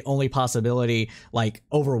think it's the only possibility, like,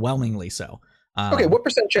 overwhelmingly so. Okay, what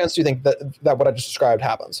percent chance do you think that what I just described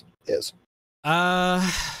happens is? Given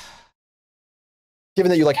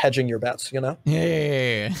that you like hedging your bets, you know?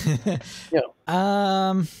 Yeah.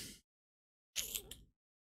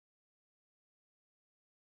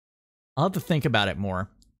 I'll have to think about it more.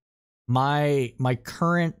 My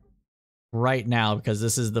current right now, because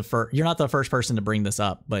this is the first, you're not the first person to bring this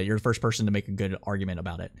up, but you're the first person to make a good argument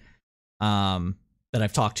about it. That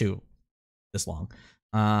I've talked to this long.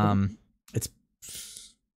 It's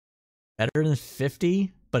better than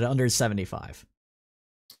 50, but under 75.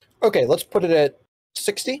 Okay, let's put it at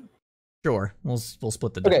 60. Sure, we'll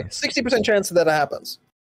split the difference. Okay, 60% chance that it happens.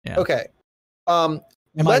 Yeah. Okay.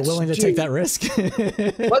 Am I willing to take that risk?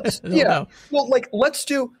 Well, like, let's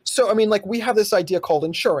do, so, I mean, like, we have this idea called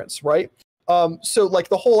insurance, right? So, like,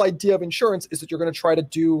 the whole idea of insurance is that you're going to try to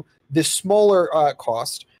do this smaller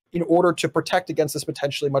cost in order to protect against this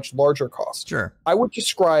potentially much larger cost. Sure. I would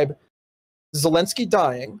describe Zelensky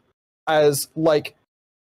dying as, like,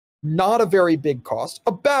 not a very big cost,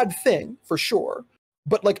 a bad thing for sure,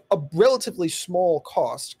 but like a relatively small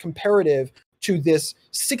cost comparative to this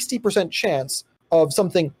 60% chance of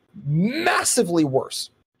something massively worse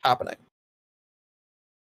happening.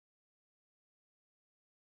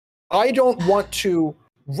 I don't want to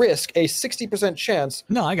risk a 60% chance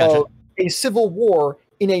of a civil war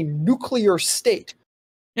in a nuclear state.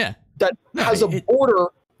 Yeah. That has a border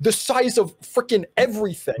the size of freaking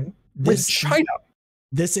everything with China.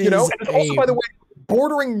 This is, you know, and it's also, by the way,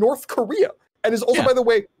 bordering North Korea, and is also, by the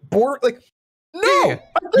way,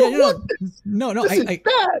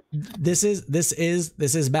 this is bad.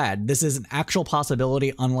 This is bad. This is an actual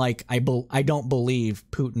possibility. Unlike, I don't believe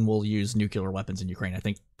Putin will use nuclear weapons in Ukraine. I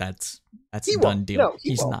think that's a done deal. No,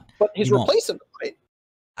 he's not. But his replacement, right?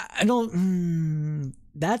 I don't.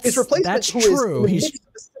 His replacement. That's true. He's in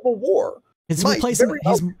the civil war. His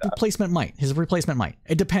replacement might. His replacement might.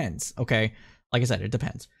 It depends. Okay. Like I said, it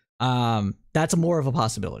depends. That's more of a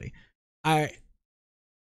possibility.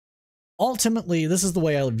 Ultimately, this is the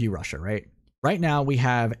way I view Russia, right? Right now, we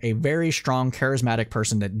have a very strong, charismatic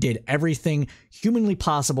person that did everything humanly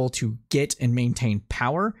possible to get and maintain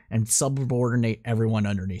power and subordinate everyone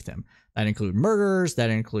underneath him. That include murders, that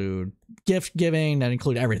include gift giving, that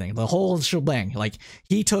include everything. The whole shebang. Like,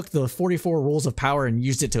 he took the 44 rules of power and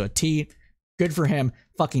used it to a T. Good for him.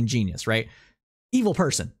 Fucking genius, right? Evil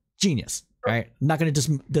person. Genius. Right? I'm not going to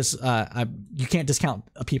you can't discount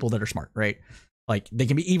people that are smart, right? Like, they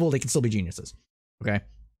can be evil, they can still be geniuses. Okay.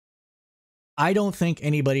 I don't think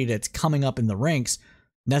anybody that's coming up in the ranks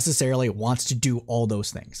necessarily wants to do all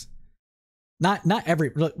those things.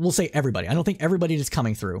 We'll say everybody. I don't think everybody that's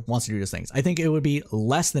coming through wants to do those things. I think it would be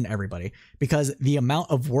less than everybody, because the amount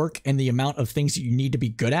of work and the amount of things you need to be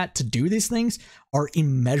good at to do these things are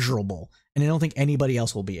immeasurable. And I don't think anybody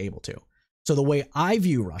else will be able to. So the way I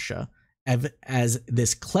view Russia as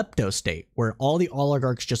this klepto state, where all the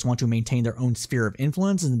oligarchs just want to maintain their own sphere of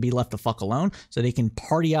influence and be left the fuck alone so they can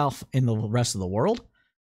party off in the rest of the world,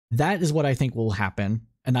 that is what I think will happen.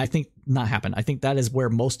 And I think not happen. I think that is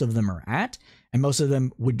where most of them are at, and most of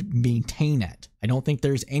them would maintain it. I don't think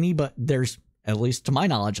there's any, but there's, at least to my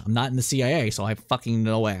knowledge, I'm not in the CIA, so I have fucking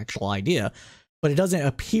no actual idea, but it doesn't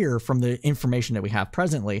appear from the information that we have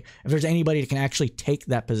presently if there's anybody that can actually take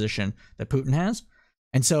that position that Putin has.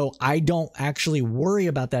 And so I don't actually worry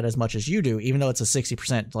about that as much as you do, even though it's a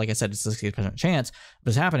 60%, like I said, it's a 60% chance of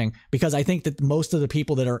this happening, because I think that most of the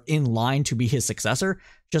people that are in line to be his successor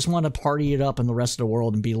just want to party it up in the rest of the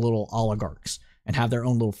world and be little oligarchs and have their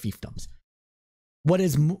own little fiefdoms. What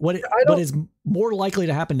is more likely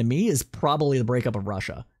to happen to me is probably the breakup of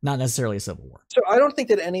Russia, not necessarily a civil war. So I don't think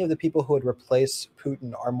that any of the people who would replace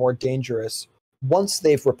Putin are more dangerous once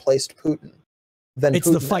they've replaced Putin.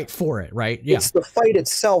 It's the fight for it, right? Yeah. It's the fight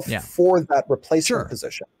itself for that replacement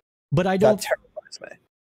position. But I don't. That terrifies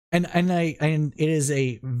me. And it is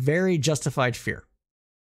a very justified fear.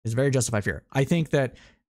 It's a very justified fear. I think that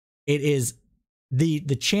it is the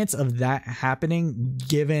chance of that happening,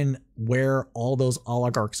 given where all those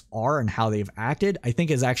oligarchs are and how they've acted, I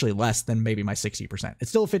think is actually less than maybe my 60%. It's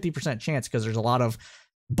still a 50% chance because there's a lot of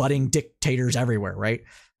budding dictators everywhere, right?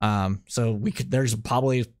 So there's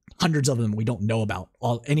probably hundreds of them we don't know about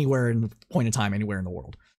anywhere in the point in time, anywhere in the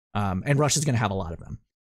world. And Russia's going to have a lot of them.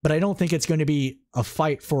 But I don't think it's going to be a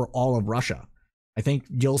fight for all of Russia. I think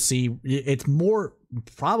you'll see it's more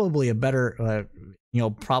probably a better,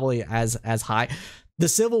 probably as high. The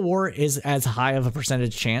Civil War is as high of a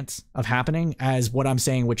percentage chance of happening as what I'm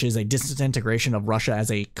saying, which is a disintegration of Russia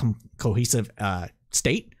as a cohesive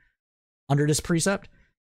state under this precept.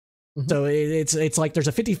 Mm-hmm. So it's like there's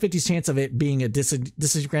a 50-50 chance of it being a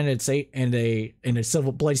disintegrated state and a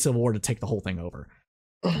bloody civil war to take the whole thing over.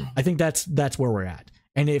 I think that's where we're at.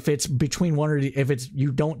 And if it's between one or if it's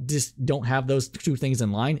you don't have those two things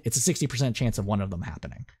in line, it's a 60% chance of one of them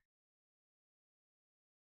happening.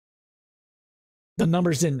 The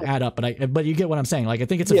numbers didn't add up, but you get what I'm saying. Like I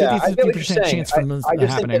think it's a 50% chance from this happening.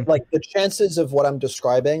 Think that, like the chances of what I'm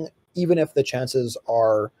describing, even if the chances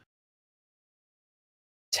are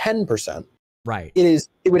 10%, right? It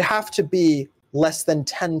would have to be less than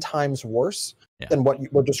 10 times worse than what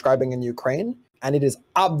we're describing in Ukraine. And it is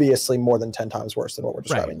obviously more than 10 times worse than what we're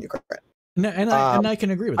describing in Ukraine. No, and I can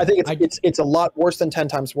agree with that. I think it's a lot worse than 10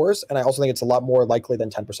 times worse, and I also think it's a lot more likely than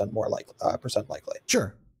 10% more likely.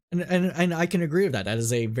 Sure, and I can agree with that. That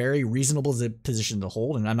is a very reasonable position to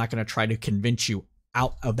hold, and I'm not going to try to convince you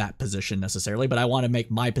out of that position necessarily, but I want to make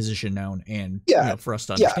my position known and for us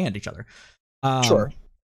to understand each other. Sure.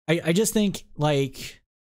 I just think like.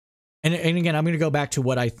 And again, I'm going to go back to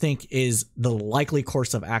what I think is the likely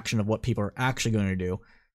course of action of what people are actually going to do.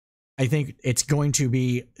 I think it's going to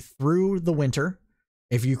be through the winter.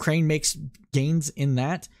 If Ukraine makes gains in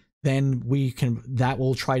that, then that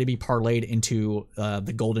will try to be parlayed into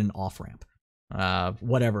the golden off-ramp,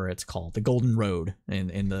 whatever it's called, the golden road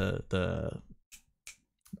in the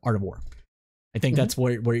Art of War. I think that's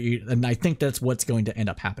and I think that's what's going to end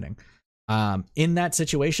up happening. In that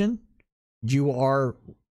situation, you are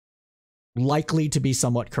likely to be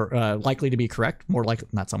likely to be correct, more likely,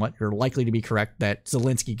 not somewhat, you're likely to be correct that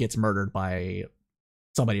Zelensky gets murdered by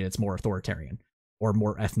somebody that's more authoritarian or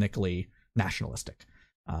more ethnically nationalistic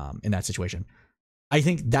in that situation. I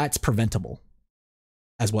think that's preventable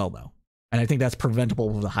as well, though. And I think that's preventable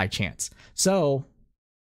with a high chance. So,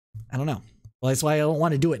 I don't know. Well, that's why I don't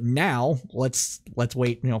want to do it now. Let's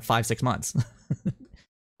wait, 5-6 months.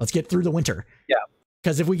 Let's get through the winter. Yeah.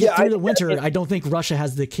 Because if we get through the winter, I don't think Russia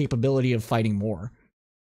has the capability of fighting more.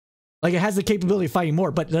 Like it has the capability of fighting more,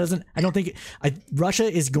 but it doesn't. I don't think Russia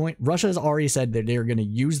has already said that they're going to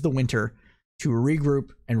use the winter to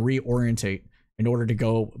regroup and reorientate in order to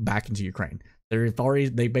go back into Ukraine. They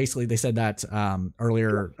said that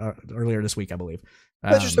earlier this week, I believe.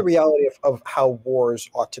 That's just the reality of how wars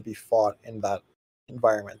ought to be fought in that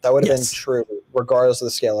environment. That would have been true regardless of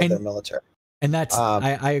the scale of their military. And that's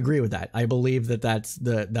I agree with that. I believe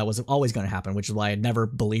that was always going to happen, which is why I never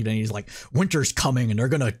believed any. He's like, winter's coming and they're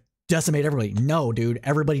going to decimate everybody. No, dude,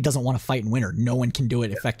 everybody doesn't want to fight in winter. No one can do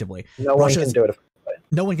it effectively. No one can do it effectively.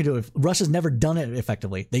 No one can do it. Russia's never done it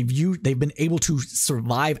effectively. They've been able to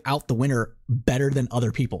survive out the winter better than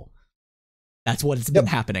other people. That's what it's been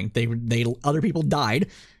happening. Other people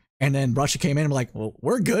died. And then Russia came in and were like, well,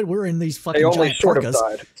 we're good. We're in these fucking giant parkas. They only sort of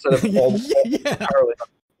died instead of all entirely.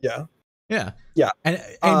 Yeah. Yeah. And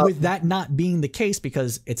with that not being the case,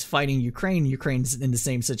 because it's fighting Ukraine's in the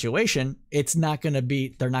same situation, they're not going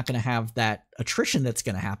to have that attrition that's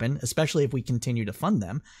going to happen, especially if we continue to fund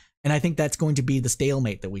them. And I think that's going to be the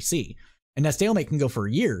stalemate that we see. And that stalemate can go for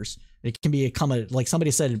years. It can become like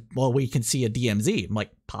somebody said, well, we can see a DMZ. I'm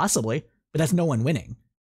like, possibly, but that's no one winning,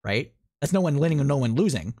 right? That's no one winning and no one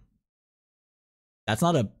losing. That's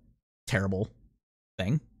not a terrible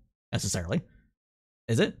thing necessarily.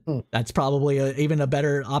 Is it? That's probably even a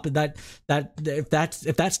better if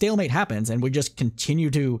that stalemate happens and we just continue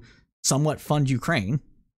to somewhat fund Ukraine,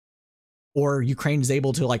 or Ukraine is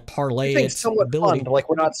able to like parlay its ability. Like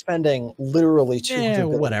we're not spending literally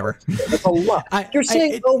whatever. That's a lot. You're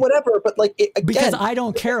saying whatever, but like again, because I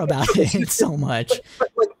don't care about it so much. But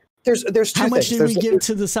like there's two how much things. did we give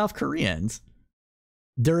to the South Koreans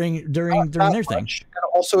during their thing? And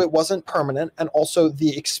also, it wasn't permanent, and also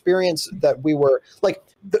the experience that we were like.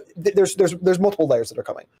 There's multiple layers that are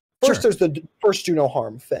coming. First, there's the first do no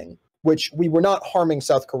harm thing, which we were not harming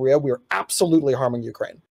South Korea. We were absolutely harming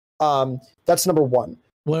Ukraine. That's number one.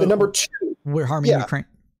 Well, number two, we're harming Ukraine.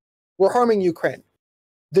 We're harming Ukraine.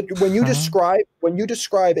 When you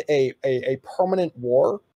describe a permanent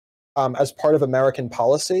war as part of American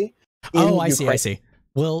policy. I see.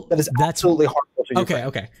 Well, that's absolutely harmful to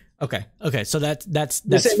Ukraine. Okay. So that's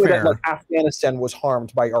The same way fair. that like Afghanistan was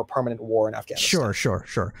harmed by our permanent war in Afghanistan.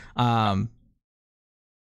 Sure.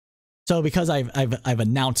 So because I've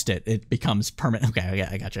announced it, it becomes permanent. Okay,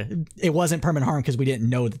 I gotcha. It wasn't permanent harm because we didn't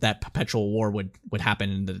know that perpetual war would happen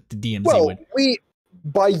and the DMZ Well, would.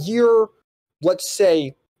 by year, let's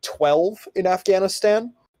say 12 in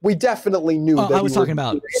Afghanistan, we definitely knew that I was talking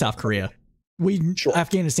about South Korea. Sure.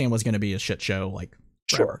 Afghanistan was going to be a shit show, like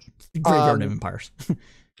forever. Sure. Graveyard of empires.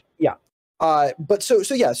 Yeah. But so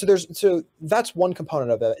that's one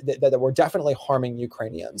component of it that we're definitely harming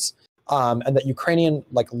Ukrainians, and that Ukrainian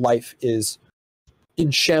like life is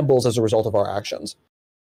in shambles as a result of our actions.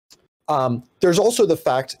 There's also the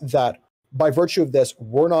fact that by virtue of this,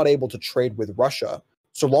 we're not able to trade with Russia.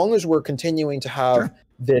 So long as we're continuing to have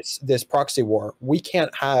this proxy war, we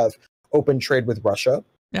can't have open trade with Russia.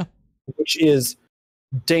 Yeah. Which is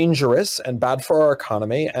dangerous and bad for our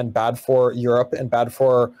economy and bad for Europe and bad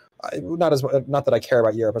for not that I care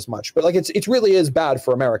about Europe as much, but like it really is bad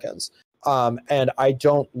for Americans. And I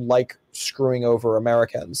don't like screwing over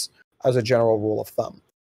Americans as a general rule of thumb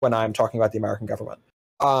when I'm talking about the American government.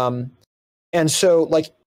 And so like,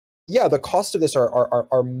 yeah, the cost of this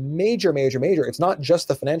are major. It's not just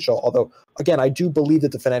the financial, although again, I do believe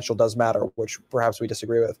that the financial does matter, which perhaps we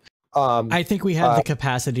disagree with. I think we have the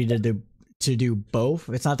capacity to do both.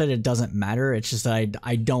 It's not that it doesn't matter. It's just that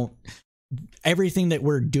I don't. Everything that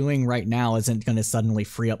we're doing right now isn't going to suddenly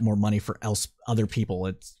free up more money for other people.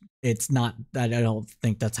 It's not that. I don't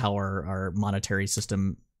think that's how our monetary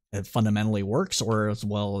system fundamentally works, or as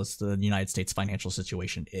well as the United States financial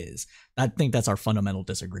situation is. I think that's our fundamental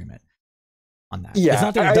disagreement on that. Yeah, it's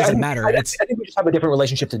not that it doesn't matter. I think we just have a different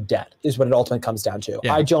relationship to debt is what it ultimately comes down to.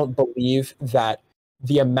 Yeah. I don't believe that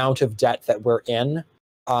the amount of debt that we're in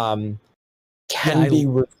can be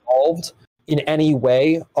resolved in any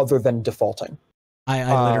way other than defaulting.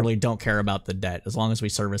 I literally don't care about the debt. As long as we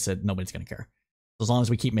service it, nobody's going to care. As long as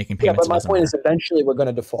we keep making payments. Yeah, but my point is eventually we're going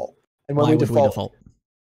to default. And when we default,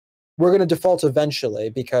 we're going to default eventually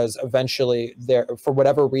because eventually there, for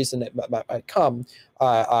whatever reason it might come,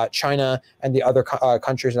 China and the other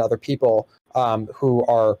countries and other people who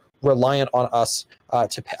are reliant on us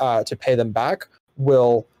to pay them back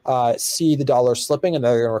will see the dollar slipping and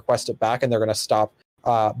they're going to request it back and they're going to stop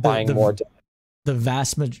buying more debt.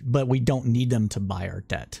 But we don't need them to buy our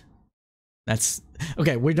debt. That's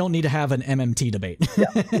okay. We don't need to have an MMT debate. Yeah,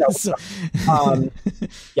 we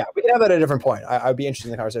can have that at a different point. I'd be interested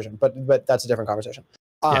in the conversation, but that's a different conversation.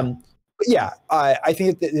 But yeah, I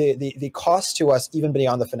think that the cost to us, even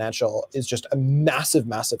beyond the financial, is just a massive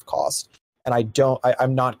cost, and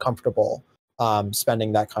I'm not comfortable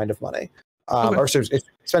spending that kind of money, or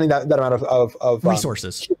spending that amount of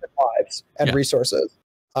resources, human lives and resources.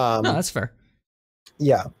 No, that's fair.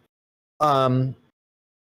 Yeah.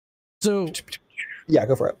 So yeah,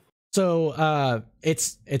 go for it. So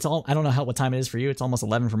it's all, I don't know what time it is for you. It's almost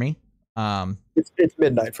 11 for me. It's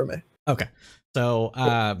midnight for me. Okay. So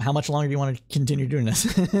how much longer do you want to continue doing this?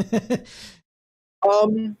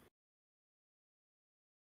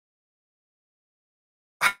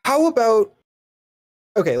 How about,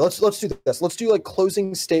 okay, let's do this. Let's do like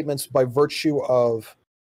closing statements by virtue of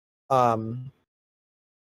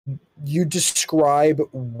you describe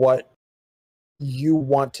what you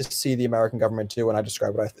want to see the American government do, and I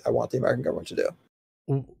describe what I want the American government to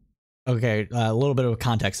do. Okay, a little bit of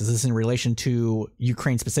context. Is this in relation to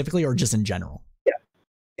Ukraine specifically, or just in general? Yeah.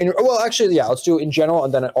 Well, actually, yeah. Let's do it in general,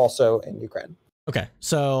 and then also in Ukraine. Okay,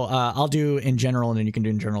 so I'll do in general, and then you can do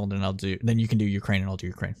in general, and then you can do Ukraine, and I'll do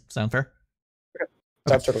Ukraine. Sound fair? Okay.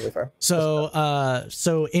 That's totally fair.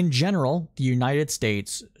 So in general, the United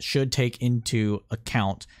States should take into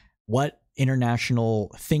account what international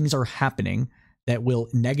things are happening that will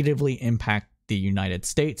negatively impact the United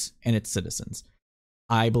States and its citizens.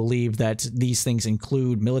 I believe that these things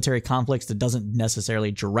include military conflicts that doesn't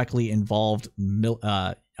necessarily directly involve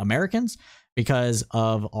Americans because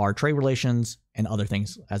of our trade relations and other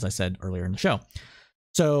things, as I said earlier in the show.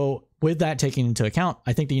 So with that taken into account,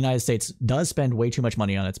 I think the United States does spend way too much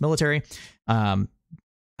money on its military. I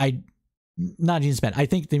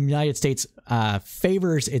think the United States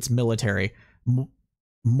favors its military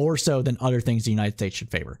more so than other things the United States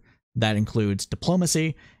should favor. That includes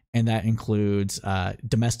diplomacy, and that includes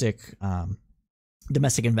domestic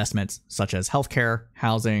investments such as healthcare,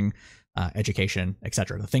 housing, education,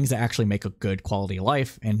 etc. The things that actually make a good quality of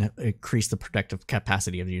life and increase the protective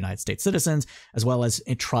capacity of the United States citizens, as well as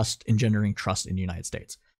engendering trust in the United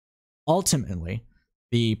States. Ultimately,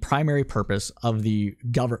 the primary purpose of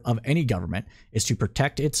any government is to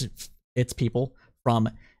protect its people from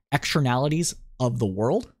externalities of the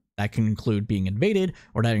world That can include being invaded,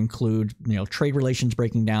 or that include, trade relations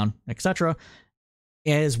breaking down, etc.,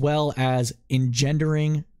 as well as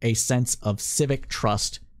engendering a sense of civic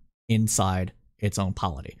trust inside its own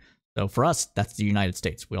polity. So for us, that's the United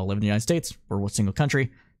States. We all live in the United States. We're a single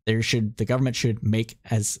country. The government should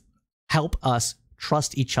help us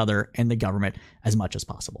trust each other and the government as much as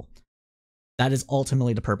possible. That is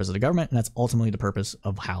ultimately the purpose of the government, and that's ultimately the purpose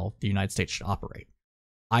of how the United States should operate.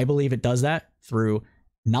 I believe it does that through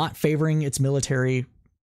not favoring its military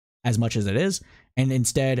as much as it is, and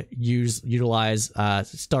instead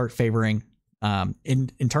start favoring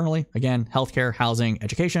internally, again, healthcare, housing,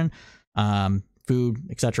 education, food,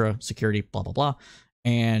 etc., security, blah, blah, blah.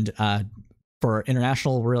 And for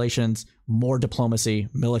international relations, more diplomacy,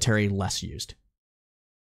 military less used.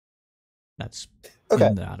 That's okay.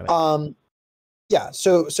 Out of it. Yeah.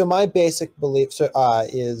 So my basic belief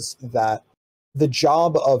is that the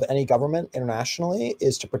job of any government internationally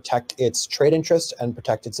is to protect its trade interests and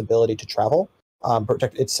protect its ability to travel,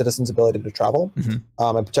 protect its citizens' ability to travel,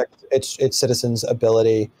 and protect its citizens'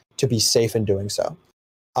 ability to be safe in doing so.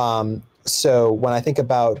 So when I think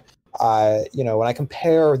about, when I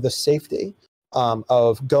compare the safety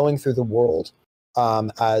of going through the world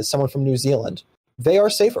as someone from New Zealand, they are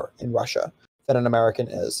safer in Russia than an American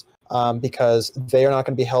is, because they are not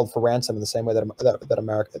going to be held for ransom in the same way that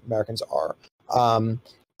Americans are.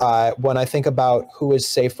 When I think about who is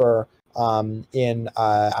safer in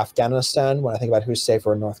Afghanistan, when I think about who's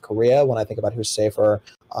safer in North Korea, when I think about who's safer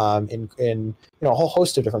in a whole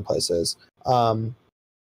host of different places,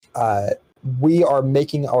 we are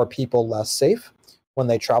making our people less safe when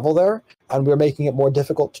they travel there, and we're making it more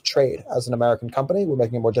difficult to trade as an American company. We're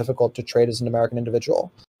making it more difficult to trade as an American individual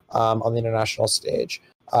on the international stage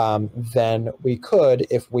than we could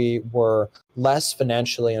if we were less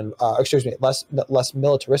financially and less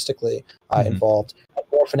militaristically involved, and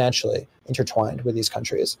more financially intertwined with these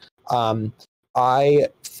countries. I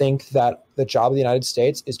think that the job of the United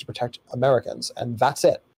States is to protect Americans, and that's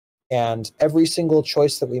it. And every single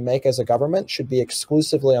choice that we make as a government should be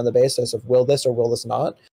exclusively on the basis of will this or will this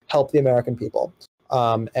not help the American people.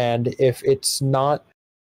 And if it's not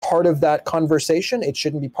part of that conversation, it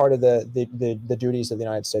shouldn't be part of the duties of the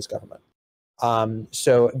United States government.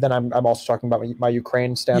 So then I'm also talking about my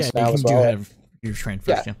Ukraine stance now as well. Yeah, you can do Ukraine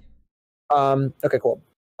first, yeah. Okay, cool.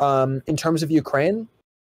 In terms of Ukraine,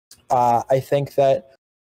 I think that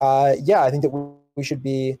we should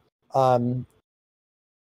be.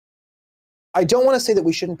 I don't want to say that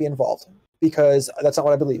we shouldn't be involved, because that's not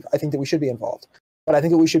what I believe. I think that we should be involved, but I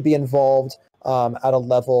think that we should be involved at a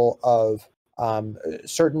level of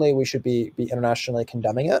certainly we should be internationally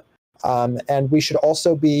condemning it, and we should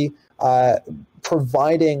also be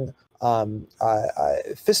providing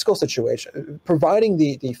fiscal situation, providing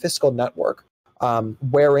the fiscal network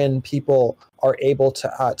wherein people are able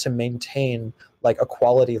to maintain like a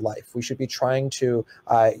quality life. We should be trying to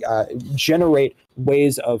generate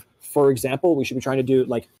ways of, for example, we should be trying to do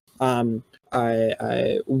like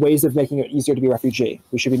ways of making it easier to be a refugee.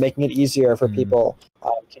 We should be making it easier for people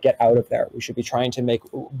to get out of there. We should be trying to make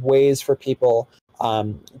ways for people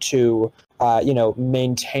to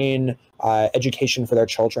maintain education for their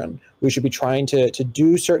children. We should be trying to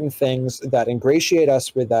do certain things that ingratiate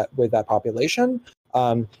us with that population,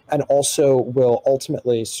 and also will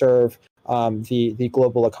ultimately serve the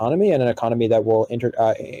global economy and an economy that will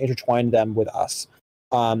intertwine them with us.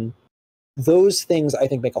 Those things, I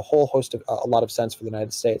think, make a whole host of a lot of sense for the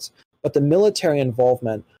United States. But the military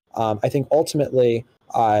involvement, I think, ultimately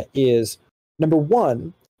is number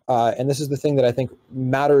one, and this is the thing that I think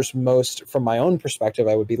matters most from my own perspective.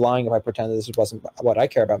 I would be lying if I pretended this wasn't what I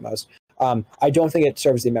care about most. I don't think it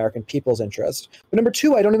serves the American people's interest. But number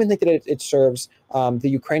two, I don't even think that it serves the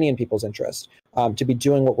Ukrainian people's interest to be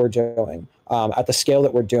doing what we're doing at the scale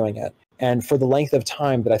that we're doing it, and for the length of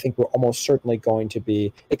time that I think we're almost certainly going to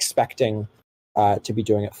be expecting to be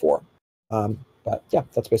doing it for. But yeah,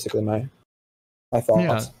 that's basically my thoughts.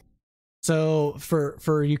 Yeah. So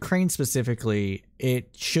for Ukraine specifically, it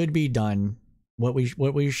should be done. What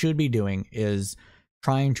we should be doing is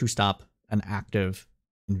trying to stop an active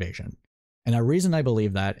invasion. And the reason I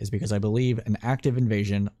believe that is because I believe an active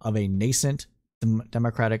invasion of a nascent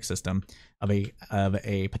democratic system of a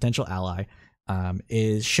potential ally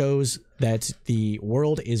shows that the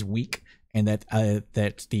world is weak, and that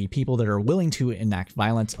that the people that are willing to enact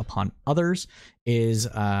violence upon others is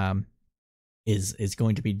going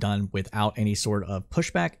to be done without any sort of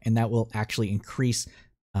pushback, and that will actually increase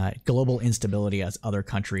global instability as other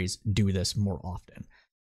countries do this more often.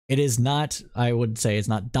 It is not, I would say it's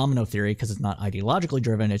not domino theory because it's not ideologically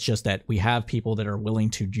driven. It's just that we have people that are willing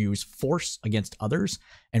to use force against others.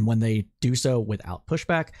 And when they do so without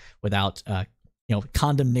pushback, without,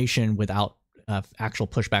 condemnation, without actual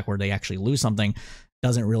pushback where they actually lose something,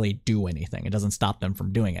 doesn't really do anything. It doesn't stop them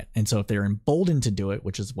from doing it. And so if they're emboldened to do it,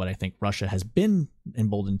 which is what I think Russia has been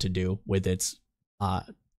emboldened to do with it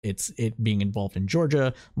being involved in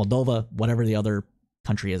Georgia, Moldova, whatever the other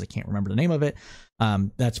country is, I can't remember the name of it.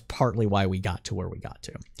 That's partly why we got to where we got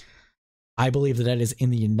to. I believe that is in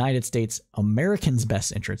the United States, Americans'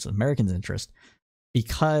 best interest, Americans' interest,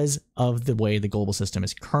 because of the way the global system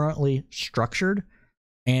is currently structured,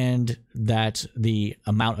 and that the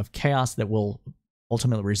amount of chaos that will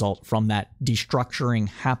ultimately result from that destructuring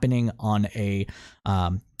happening on a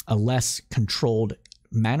less controlled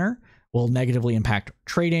manner will negatively impact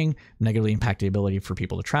trading, negatively impact the ability for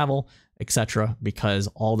people to travel, etc., because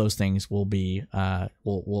all those things will be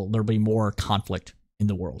there'll be more conflict in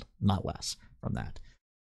the world, not less, from that.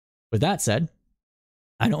 With that said,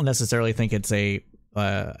 I don't necessarily think it's a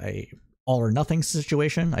all or nothing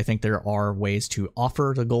situation. I think there are ways to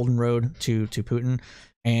offer the golden road to Putin,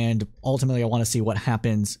 and ultimately I want to see what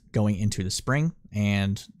happens going into the spring,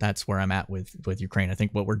 and that's where I'm at with Ukraine. I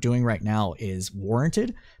think what we're doing right now is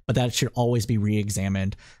warranted, but that should always be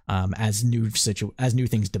re-examined as new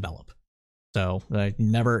things develop. So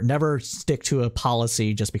never stick to a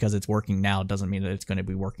policy just because it's working now doesn't mean that it's going to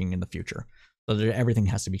be working in the future. So everything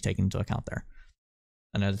has to be taken into account there,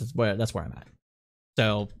 and that's where I'm at.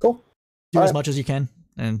 So cool. Do as much as you can,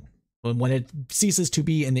 and when it ceases to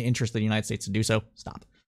be in the interest of the United States to do so, stop.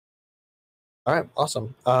 All right,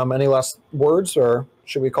 awesome. Any last words, or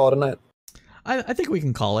should we call it a night? I think we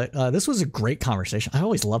can call it. This was a great conversation. I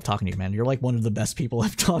always love talking to you, man. You're like one of the best people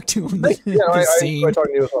I've talked to on the, I scene. enjoy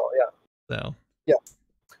talking to you as well. Yeah. So yeah.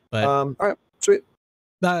 But all right, sweet.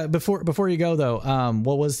 Before you go though,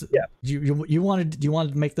 what was you wanted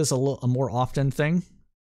to make this a more often thing?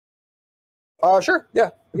 Sure.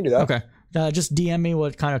 Yeah, we can do that. Okay. Just DM me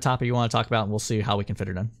what kind of topic you want to talk about, and we'll see how we can fit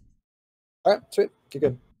it in. All right, sweet. Okay,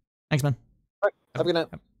 good. Thanks, man. All right, have a good night.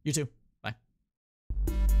 You too.